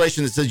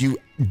legislation that says you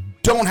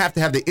don't have to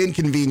have the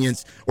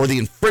inconvenience or the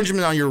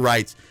infringement on your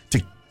rights to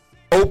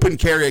open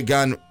carry a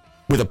gun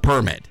with a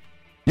permit.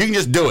 You can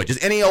just do it.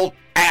 Just any old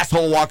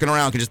asshole walking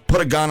around can just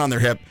put a gun on their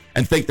hip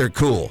and think they're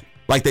cool,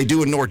 like they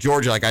do in North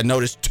Georgia, like I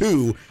noticed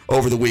 2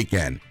 over the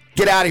weekend.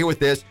 Get out of here with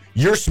this.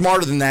 You're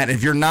smarter than that. And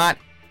if you're not,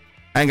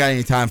 I ain't got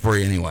any time for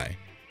you anyway.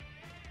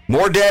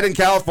 More dead in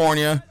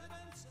California.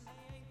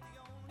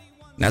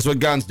 And that's what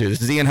guns do.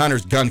 This is Ian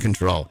Hunter's Gun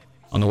Control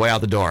on the way out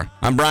the door.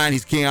 I'm Brian.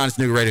 He's Keon. It's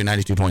New Radio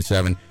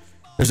 92.7.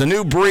 There's a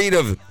new breed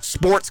of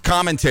sports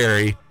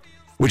commentary,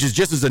 which is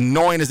just as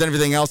annoying as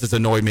everything else that's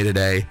annoyed me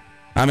today.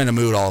 I'm in a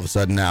mood all of a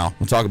sudden now.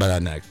 We'll talk about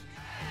that next.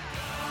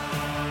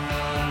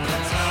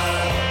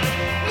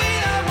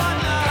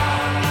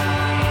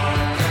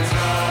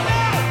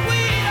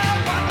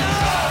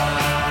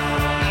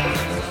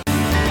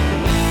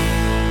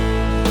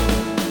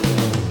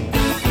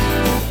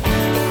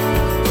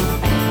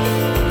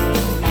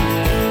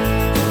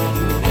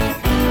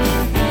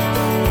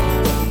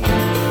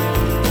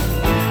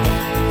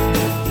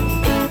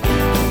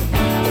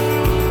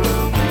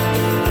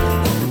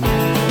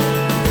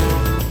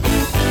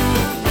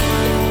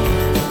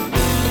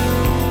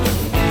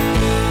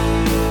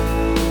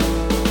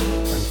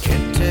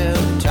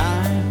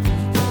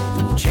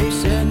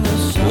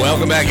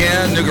 Welcome back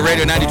in, Nuga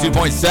Radio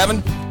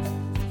 92.7.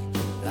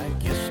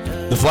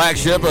 The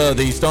flagship of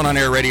the Stone on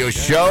Air radio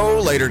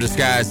show, later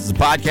disguised as a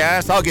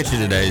podcast. I'll get you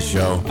today's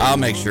show. I'll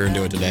make sure and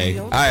do it today.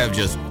 I have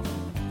just,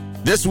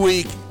 this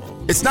week,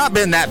 it's not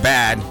been that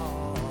bad.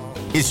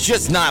 It's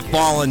just not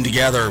fallen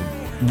together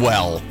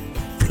well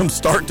from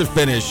start to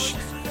finish.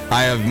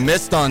 I have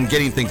missed on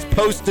getting things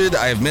posted.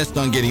 I have missed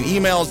on getting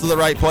emails to the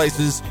right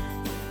places.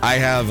 I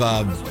have,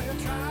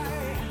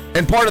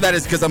 and part of that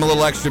is because I'm a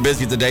little extra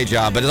busy at the day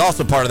job, but it's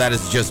also part of that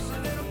is just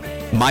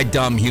my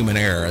dumb human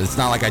error. It's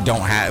not like I don't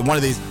have one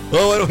of these, I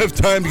don't have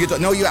time to get to.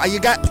 No, you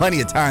got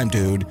plenty of time,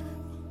 dude.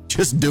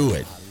 Just do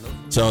it.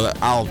 So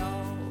I'll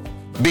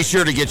be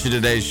sure to get you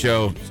today's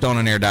show,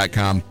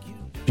 stoneonair.com,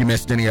 if you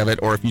missed any of it,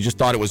 or if you just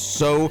thought it was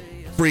so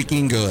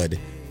freaking good,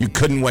 you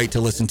couldn't wait to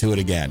listen to it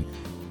again.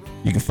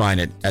 You can find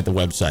it at the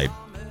website.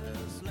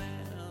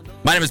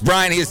 My name is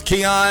Brian. He is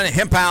Keon.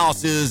 Hemp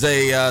House is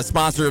a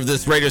sponsor of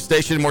this radio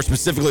station, more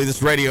specifically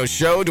this radio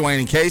show, Dwayne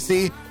and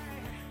Casey.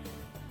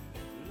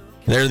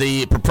 They're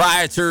the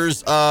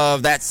proprietors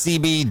of that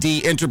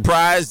CBD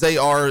enterprise. They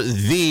are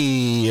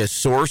the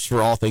source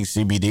for all things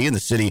CBD in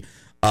the city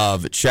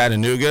of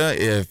Chattanooga.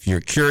 If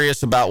you're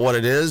curious about what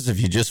it is,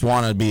 if you just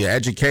want to be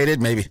educated,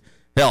 maybe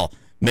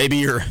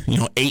you're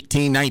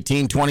 18,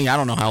 19, 20. I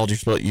don't know how old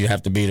you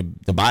have to be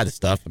to buy the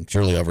stuff. I'm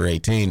surely over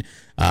 18.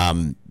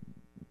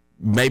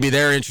 Maybe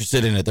they're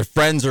interested in it. Their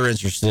friends are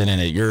interested in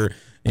it. Your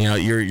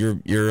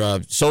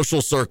social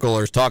circle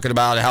is talking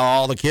about how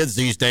all the kids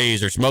these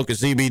days are smoking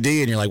CBD,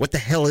 and you're like, what the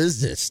hell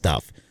is this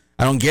stuff?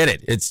 I don't get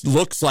it. It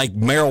looks like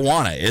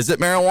marijuana. Is it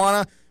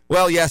marijuana?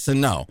 Well, yes and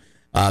no.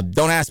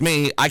 Don't ask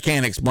me. I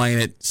can't explain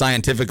it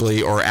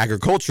scientifically or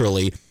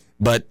agriculturally,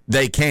 but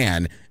they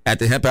can at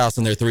the Hemp House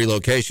in their 3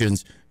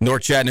 locations.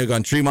 North Chattanooga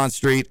on Tremont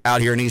Street, out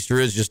here in Easter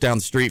Ridge, just down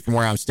the street from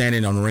where I'm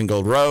standing on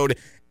Ringgold Road,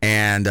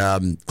 and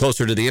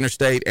closer to the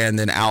interstate, and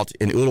then out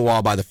in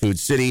Ooltewah by the Food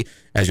City.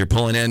 As you're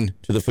pulling in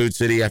to the Food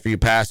City after you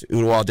pass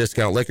Ooltewah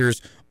Discount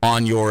Liquors,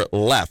 on your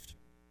left,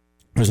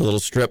 there's a little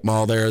strip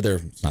mall there.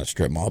 It's not a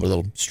strip mall, but a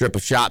little strip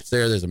of shops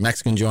there. There's a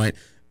Mexican joint.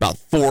 About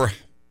 4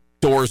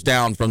 doors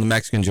down from the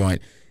Mexican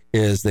joint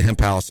is the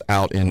Hemp House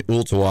out in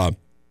Ooltewah.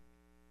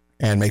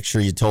 And make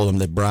sure you told them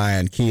that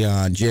Brian,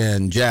 Keon,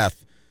 Jen, Jeff,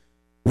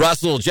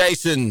 Russell,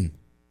 Jason,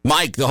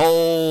 Mike, the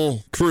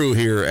whole crew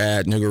here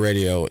at Nuga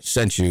Radio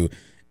sent you,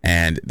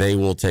 and they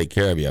will take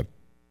care of you.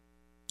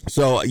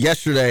 So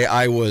yesterday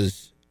I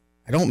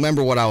don't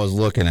remember what I was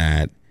looking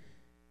at,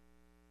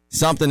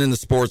 something in the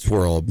sports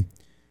world,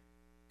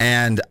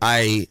 and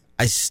I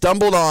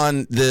stumbled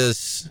on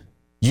this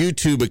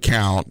YouTube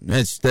account.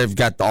 They've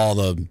got all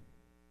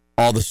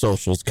the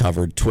socials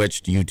covered,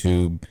 Twitch,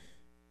 YouTube,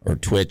 or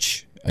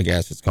Twitch, I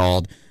guess it's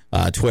called,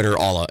 Twitter,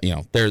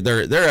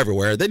 they're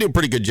everywhere. They do a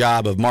pretty good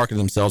job of marketing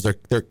themselves.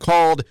 They're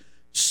called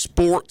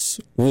Sports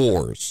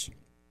Wars.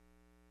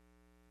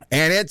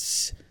 And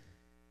it's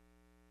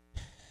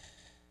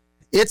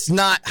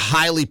not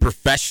highly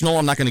professional.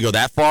 I'm not going to go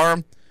that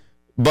far,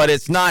 but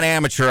it's not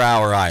amateur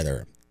hour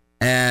either.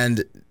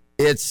 And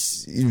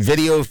it's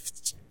video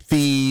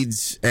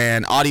feeds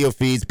and audio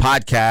feeds,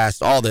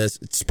 podcasts, all this.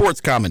 It's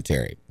sports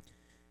commentary.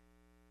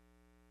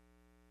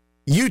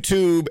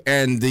 YouTube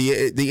and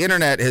the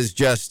internet has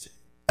just,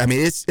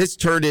 it's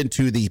turned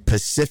into the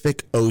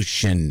Pacific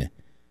Ocean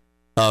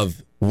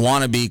of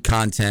wannabe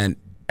content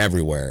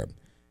everywhere,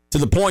 to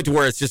the point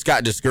where it's just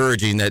got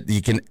discouraging that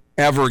you can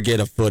ever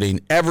get a footing,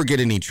 ever get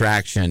any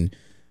traction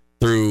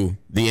through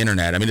the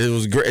internet.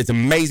 It's an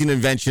amazing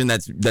invention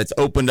that's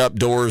opened up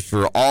doors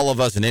for all of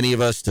us and any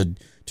of us to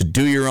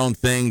do your own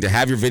thing, to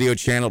have your video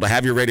channel, to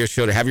have your radio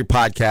show, to have your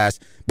podcast.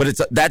 But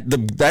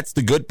that's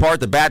the good part.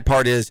 The bad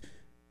part is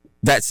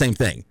that same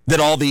thing, that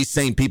all these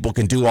same people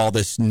can do all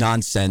this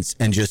nonsense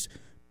and just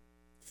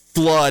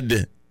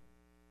flood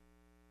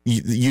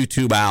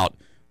YouTube out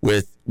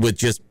with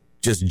just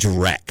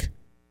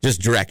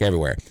dreck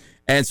everywhere.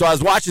 And so I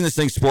was watching this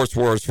thing, Sports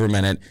Wars, for a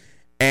minute,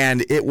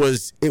 and it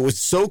was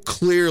so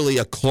clearly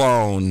a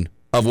clone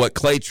of what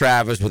Clay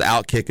Travis with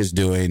Outkick is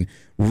doing.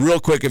 Real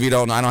quick, if you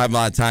don't know, I don't have a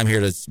lot of time here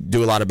to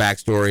do a lot of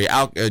backstory.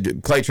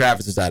 Clay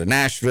Travis is out of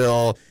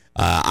Nashville.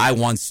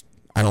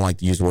 I don't like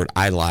to use the word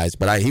idolize,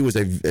 but he was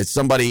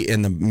somebody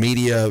in the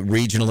media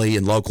regionally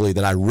and locally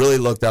that I really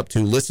looked up to,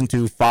 listened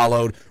to,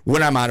 followed.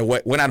 Went out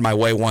of my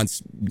way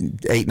once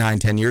 8, 9,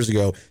 10 years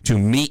ago to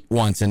meet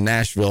once in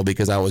Nashville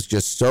because I was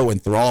just so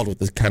enthralled with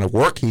the kind of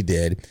work he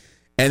did.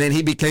 And then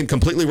he became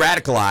completely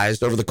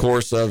radicalized over the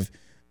course of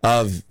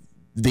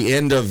the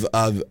end of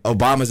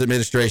Obama's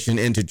administration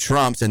into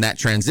Trump's, and that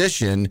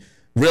transition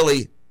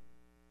really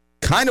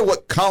kind of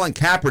what Colin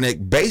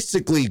Kaepernick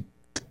basically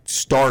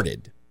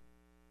started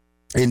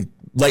in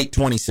late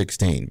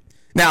 2016.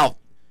 Now,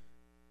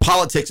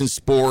 politics and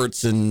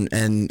sports and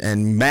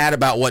mad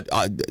about what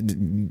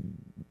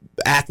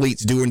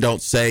athletes do and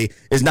don't say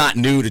is not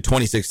new to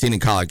 2016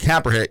 and Colin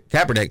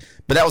Kaepernick,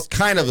 but that was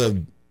kind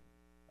of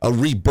a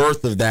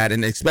rebirth of that,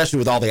 and especially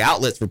with all the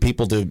outlets for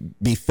people to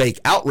be fake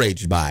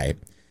outraged by.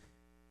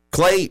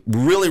 Clay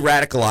really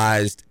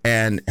radicalized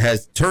and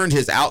has turned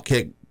his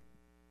Outkick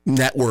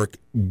network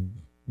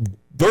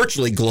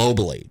virtually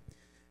globally,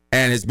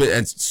 and has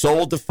been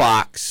sold to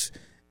Fox,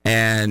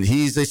 and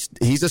he's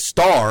a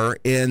star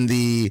in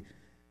the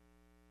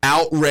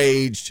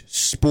outraged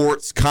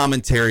sports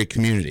commentary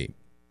community.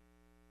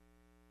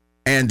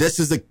 And this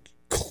is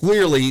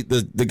clearly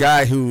the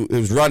guy who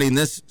is running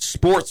this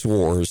Sports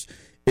Wars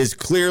is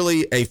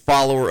clearly a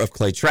follower of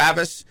Clay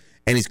Travis,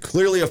 and he's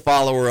clearly a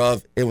follower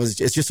of it's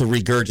just a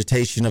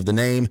regurgitation of the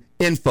name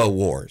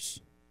InfoWars.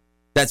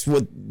 That's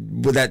what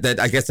that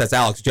I guess that's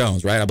Alex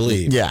Jones, right? I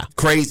believe. Yeah.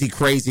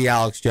 Crazy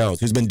Alex Jones,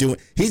 who's been doing.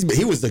 He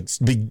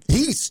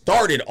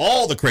started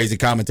all the crazy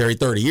commentary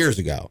 30 years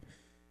ago.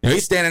 You know,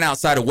 he's standing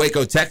outside of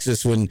Waco,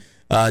 Texas, when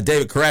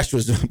David Koresh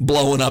was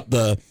blowing up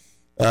the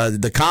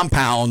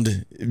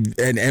compound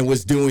and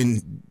was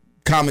doing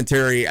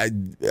commentary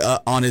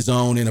on his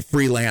own in a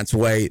freelance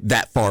way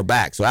that far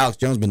back. So Alex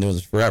Jones has been doing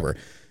this forever.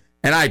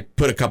 And I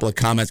put a couple of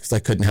comments because I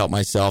couldn't help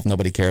myself.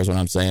 Nobody cares what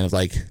I'm saying. It's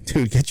like,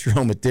 dude, get your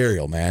own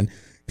material, man.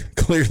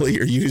 Clearly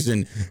you're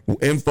using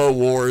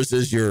InfoWars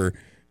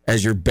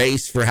as your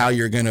base for how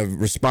you're going to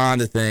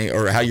respond to things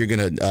or how you're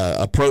going to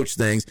approach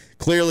things.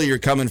 Clearly you're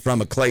coming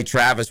from a Clay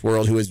Travis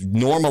world who has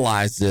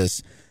normalized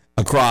this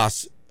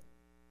across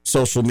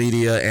social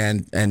media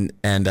and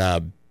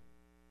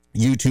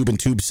YouTube and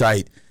tube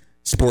site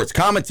sports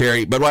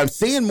commentary. But what I'm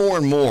seeing more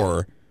and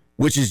more,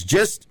 which is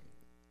just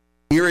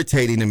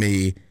irritating to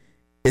me,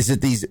 is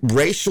that these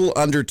racial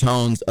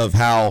undertones of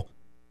how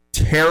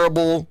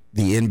terrible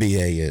the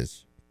NBA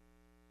is.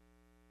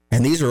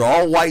 And these are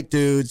all white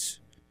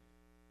dudes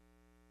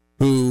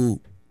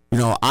who,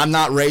 I'm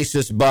not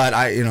racist, but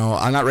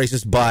I'm not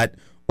racist, but,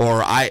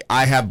 or I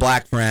have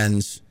black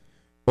friends,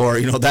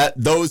 or,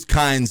 those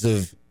kinds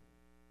of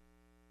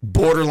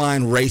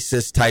borderline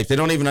racist types. They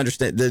don't even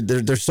understand.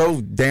 They're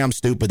so damn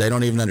stupid. They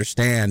don't even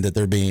understand that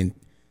they're being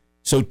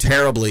so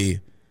terribly,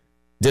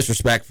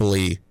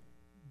 disrespectfully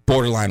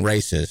borderline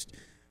racist.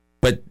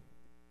 But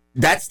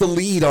that's the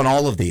lead on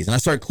all of these. And I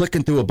started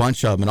clicking through a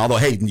bunch of them. And although,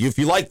 hey, if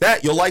you like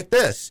that, you'll like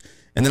this.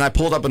 And then I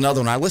pulled up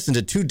another one. I listened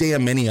to too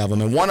damn many of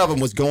them. And one of them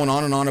was going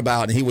on and on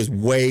about, and he was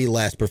way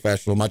less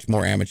professional, much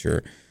more amateur,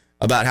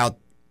 about how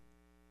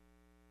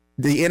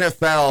the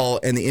NFL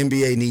and the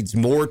NBA needs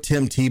more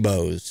Tim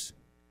Tebow's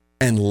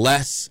and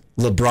less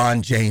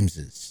LeBron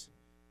Jameses.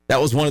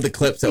 That was one of the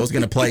clips that was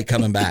going to play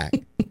coming back.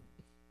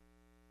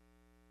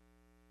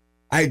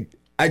 I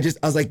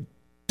was like,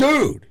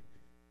 dude,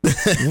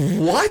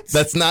 what?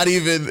 That's not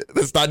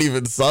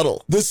even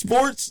subtle. The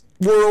sports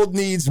world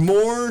needs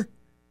more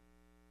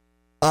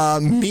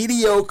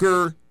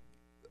mediocre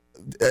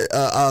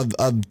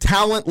of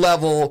talent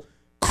level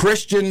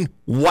Christian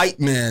white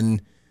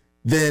men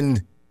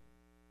than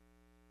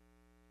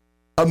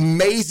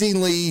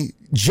amazingly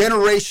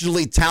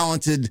generationally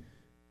talented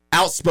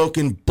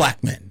outspoken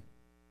black men.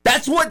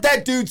 That's what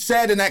that dude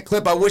said in that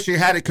clip. I wish you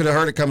had it, could have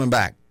heard it coming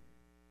back.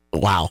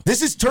 Wow.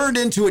 This has turned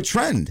into a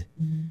trend.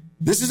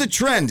 This is a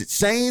trend.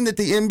 Saying that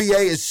the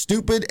NBA is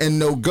stupid and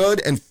no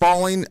good and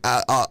falling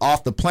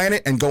off the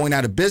planet and going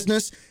out of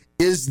business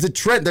is the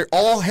trend. They're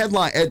all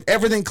headline.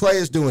 Everything Clay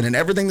is doing and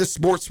everything the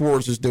Sports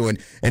Wars is doing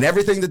and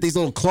everything that these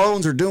little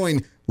clones are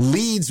doing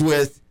leads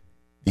with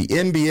the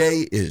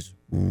NBA is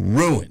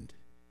ruined.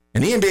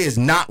 And the NBA is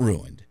not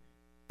ruined.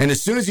 And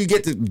as soon as you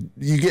get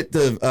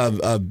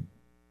the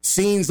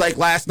scenes like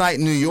last night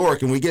in New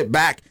York and we get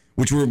back,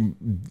 which were,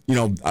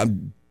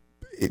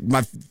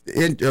 my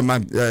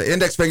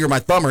index finger, my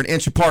thumb are an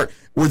inch apart.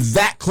 We're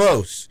that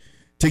close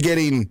to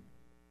getting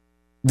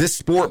this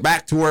sport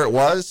back to where it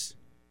was.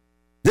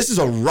 This is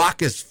a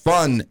raucous,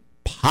 fun,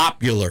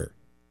 popular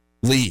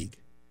league.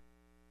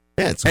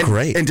 Yeah, it's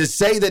great. And to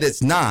say that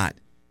it's not,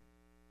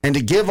 and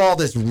to give all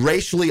this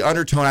racially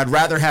undertone, I'd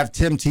rather have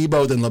Tim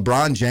Tebow than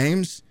LeBron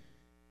James.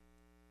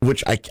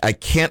 Which I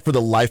can't for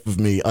the life of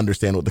me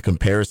understand what the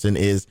comparison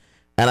is.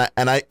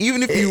 And I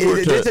even if you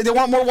were to, they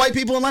want more white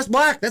people and less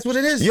black. That's what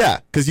it is. Yeah,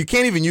 because you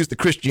can't even use the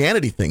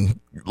Christianity thing.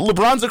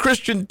 LeBron's a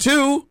Christian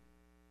too.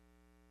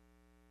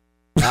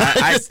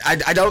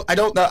 I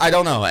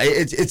don't know.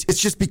 It's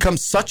just become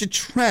such a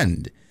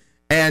trend,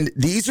 and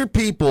these are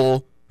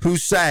people who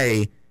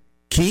say,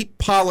 keep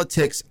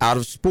politics out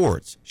of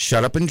sports.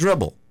 Shut up and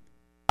dribble.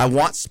 I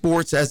want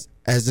sports as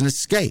an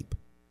escape.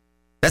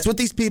 That's what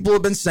these people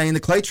have been saying. The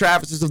Clay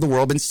Travises of the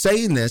world have been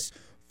saying this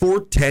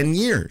for 10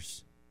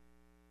 years.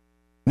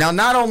 Now,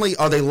 not only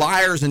are they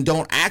liars and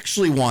don't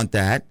actually want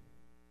that,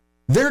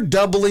 they're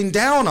doubling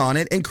down on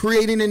it and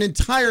creating an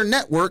entire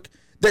network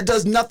that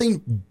does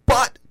nothing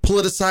but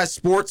politicize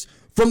sports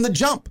from the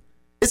jump.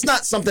 It's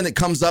not something that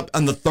comes up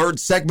on the third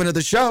segment of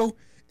the show.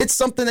 It's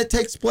something that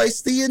takes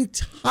place the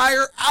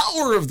entire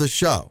hour of the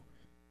show.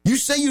 You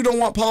say you don't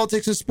want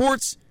politics in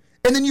sports,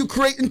 and then you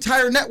create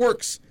entire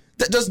networks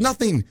that does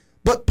nothing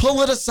but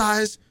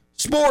politicize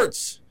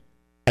sports.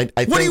 What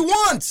do you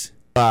want?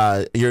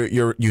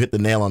 You hit the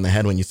nail on the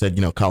head when you said,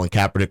 Colin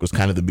Kaepernick was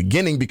kind of the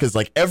beginning, because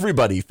like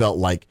everybody felt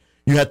like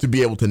you had to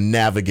be able to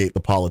navigate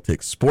the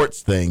politics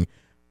sports thing,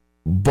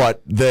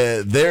 but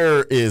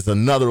there is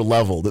another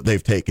level that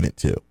they've taken it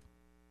to.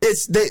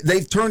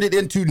 They've turned it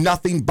into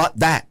nothing but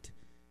that.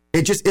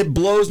 It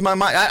blows my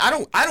mind.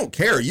 I don't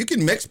care. You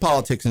can mix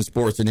politics and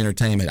sports and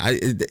entertainment.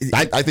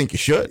 I think you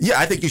should. Yeah,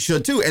 I think you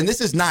should too. And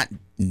this is not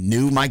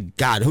new. My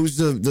God, who's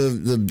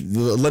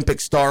the Olympic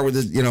star with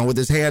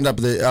his hand up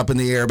in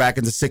the air back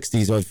in the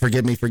 '60s? Oh,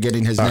 forgive me for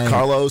getting his name.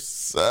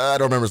 Carlos. I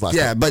don't remember his last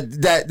name. Yeah,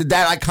 but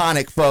that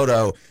iconic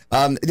photo.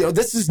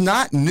 This is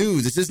not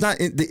new. This is not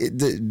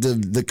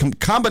the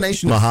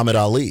combination. Muhammad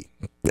Ali,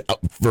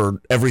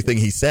 for everything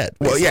he said.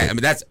 Well, yeah, I mean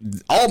that's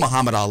all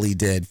Muhammad Ali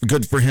did.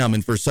 Good for him,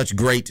 and for such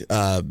great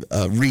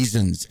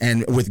reasons,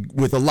 and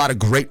with a lot of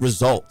great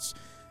results.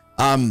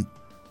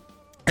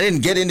 I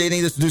didn't get into any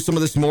of this. Do some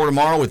of this more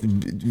tomorrow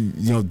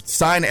with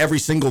sign every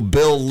single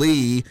Bill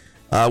Lee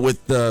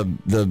with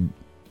the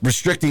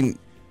restricting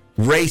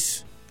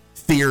race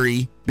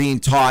theory being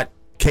taught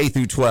K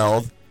through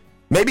 12.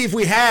 Maybe if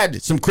we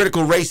had some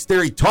critical race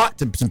theory taught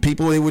to some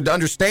people, they would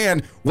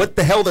understand what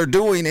the hell they're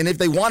doing, and if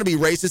they want to be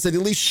racist, they'd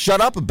at least shut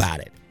up about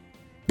it.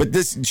 But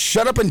this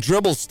shut up and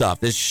dribble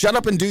stuff, this shut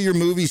up and do your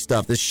movie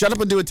stuff, this shut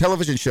up and do a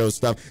television show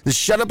stuff, this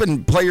shut up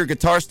and play your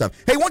guitar stuff.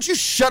 Hey, why don't you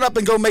shut up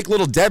and go make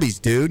Little Debbie's,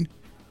 dude?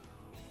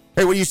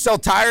 Hey, when you sell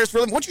tires for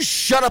them, why don't you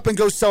shut up and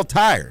go sell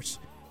tires?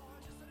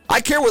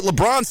 I care what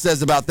LeBron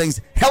says about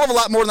things hell of a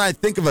lot more than I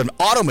think of an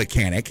auto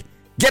mechanic.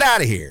 Get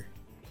out of here.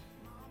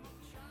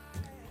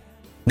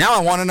 Now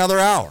I want another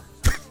hour.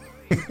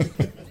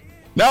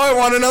 Now I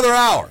want another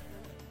hour.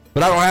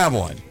 But I don't have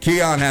one.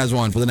 Keon has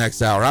one for the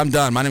next hour. I'm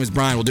done. My name is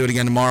Brian. We'll do it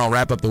again tomorrow.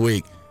 Wrap up the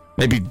week.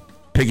 Maybe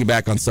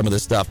piggyback on some of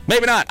this stuff.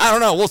 Maybe not. I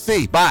don't know. We'll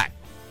see. Bye.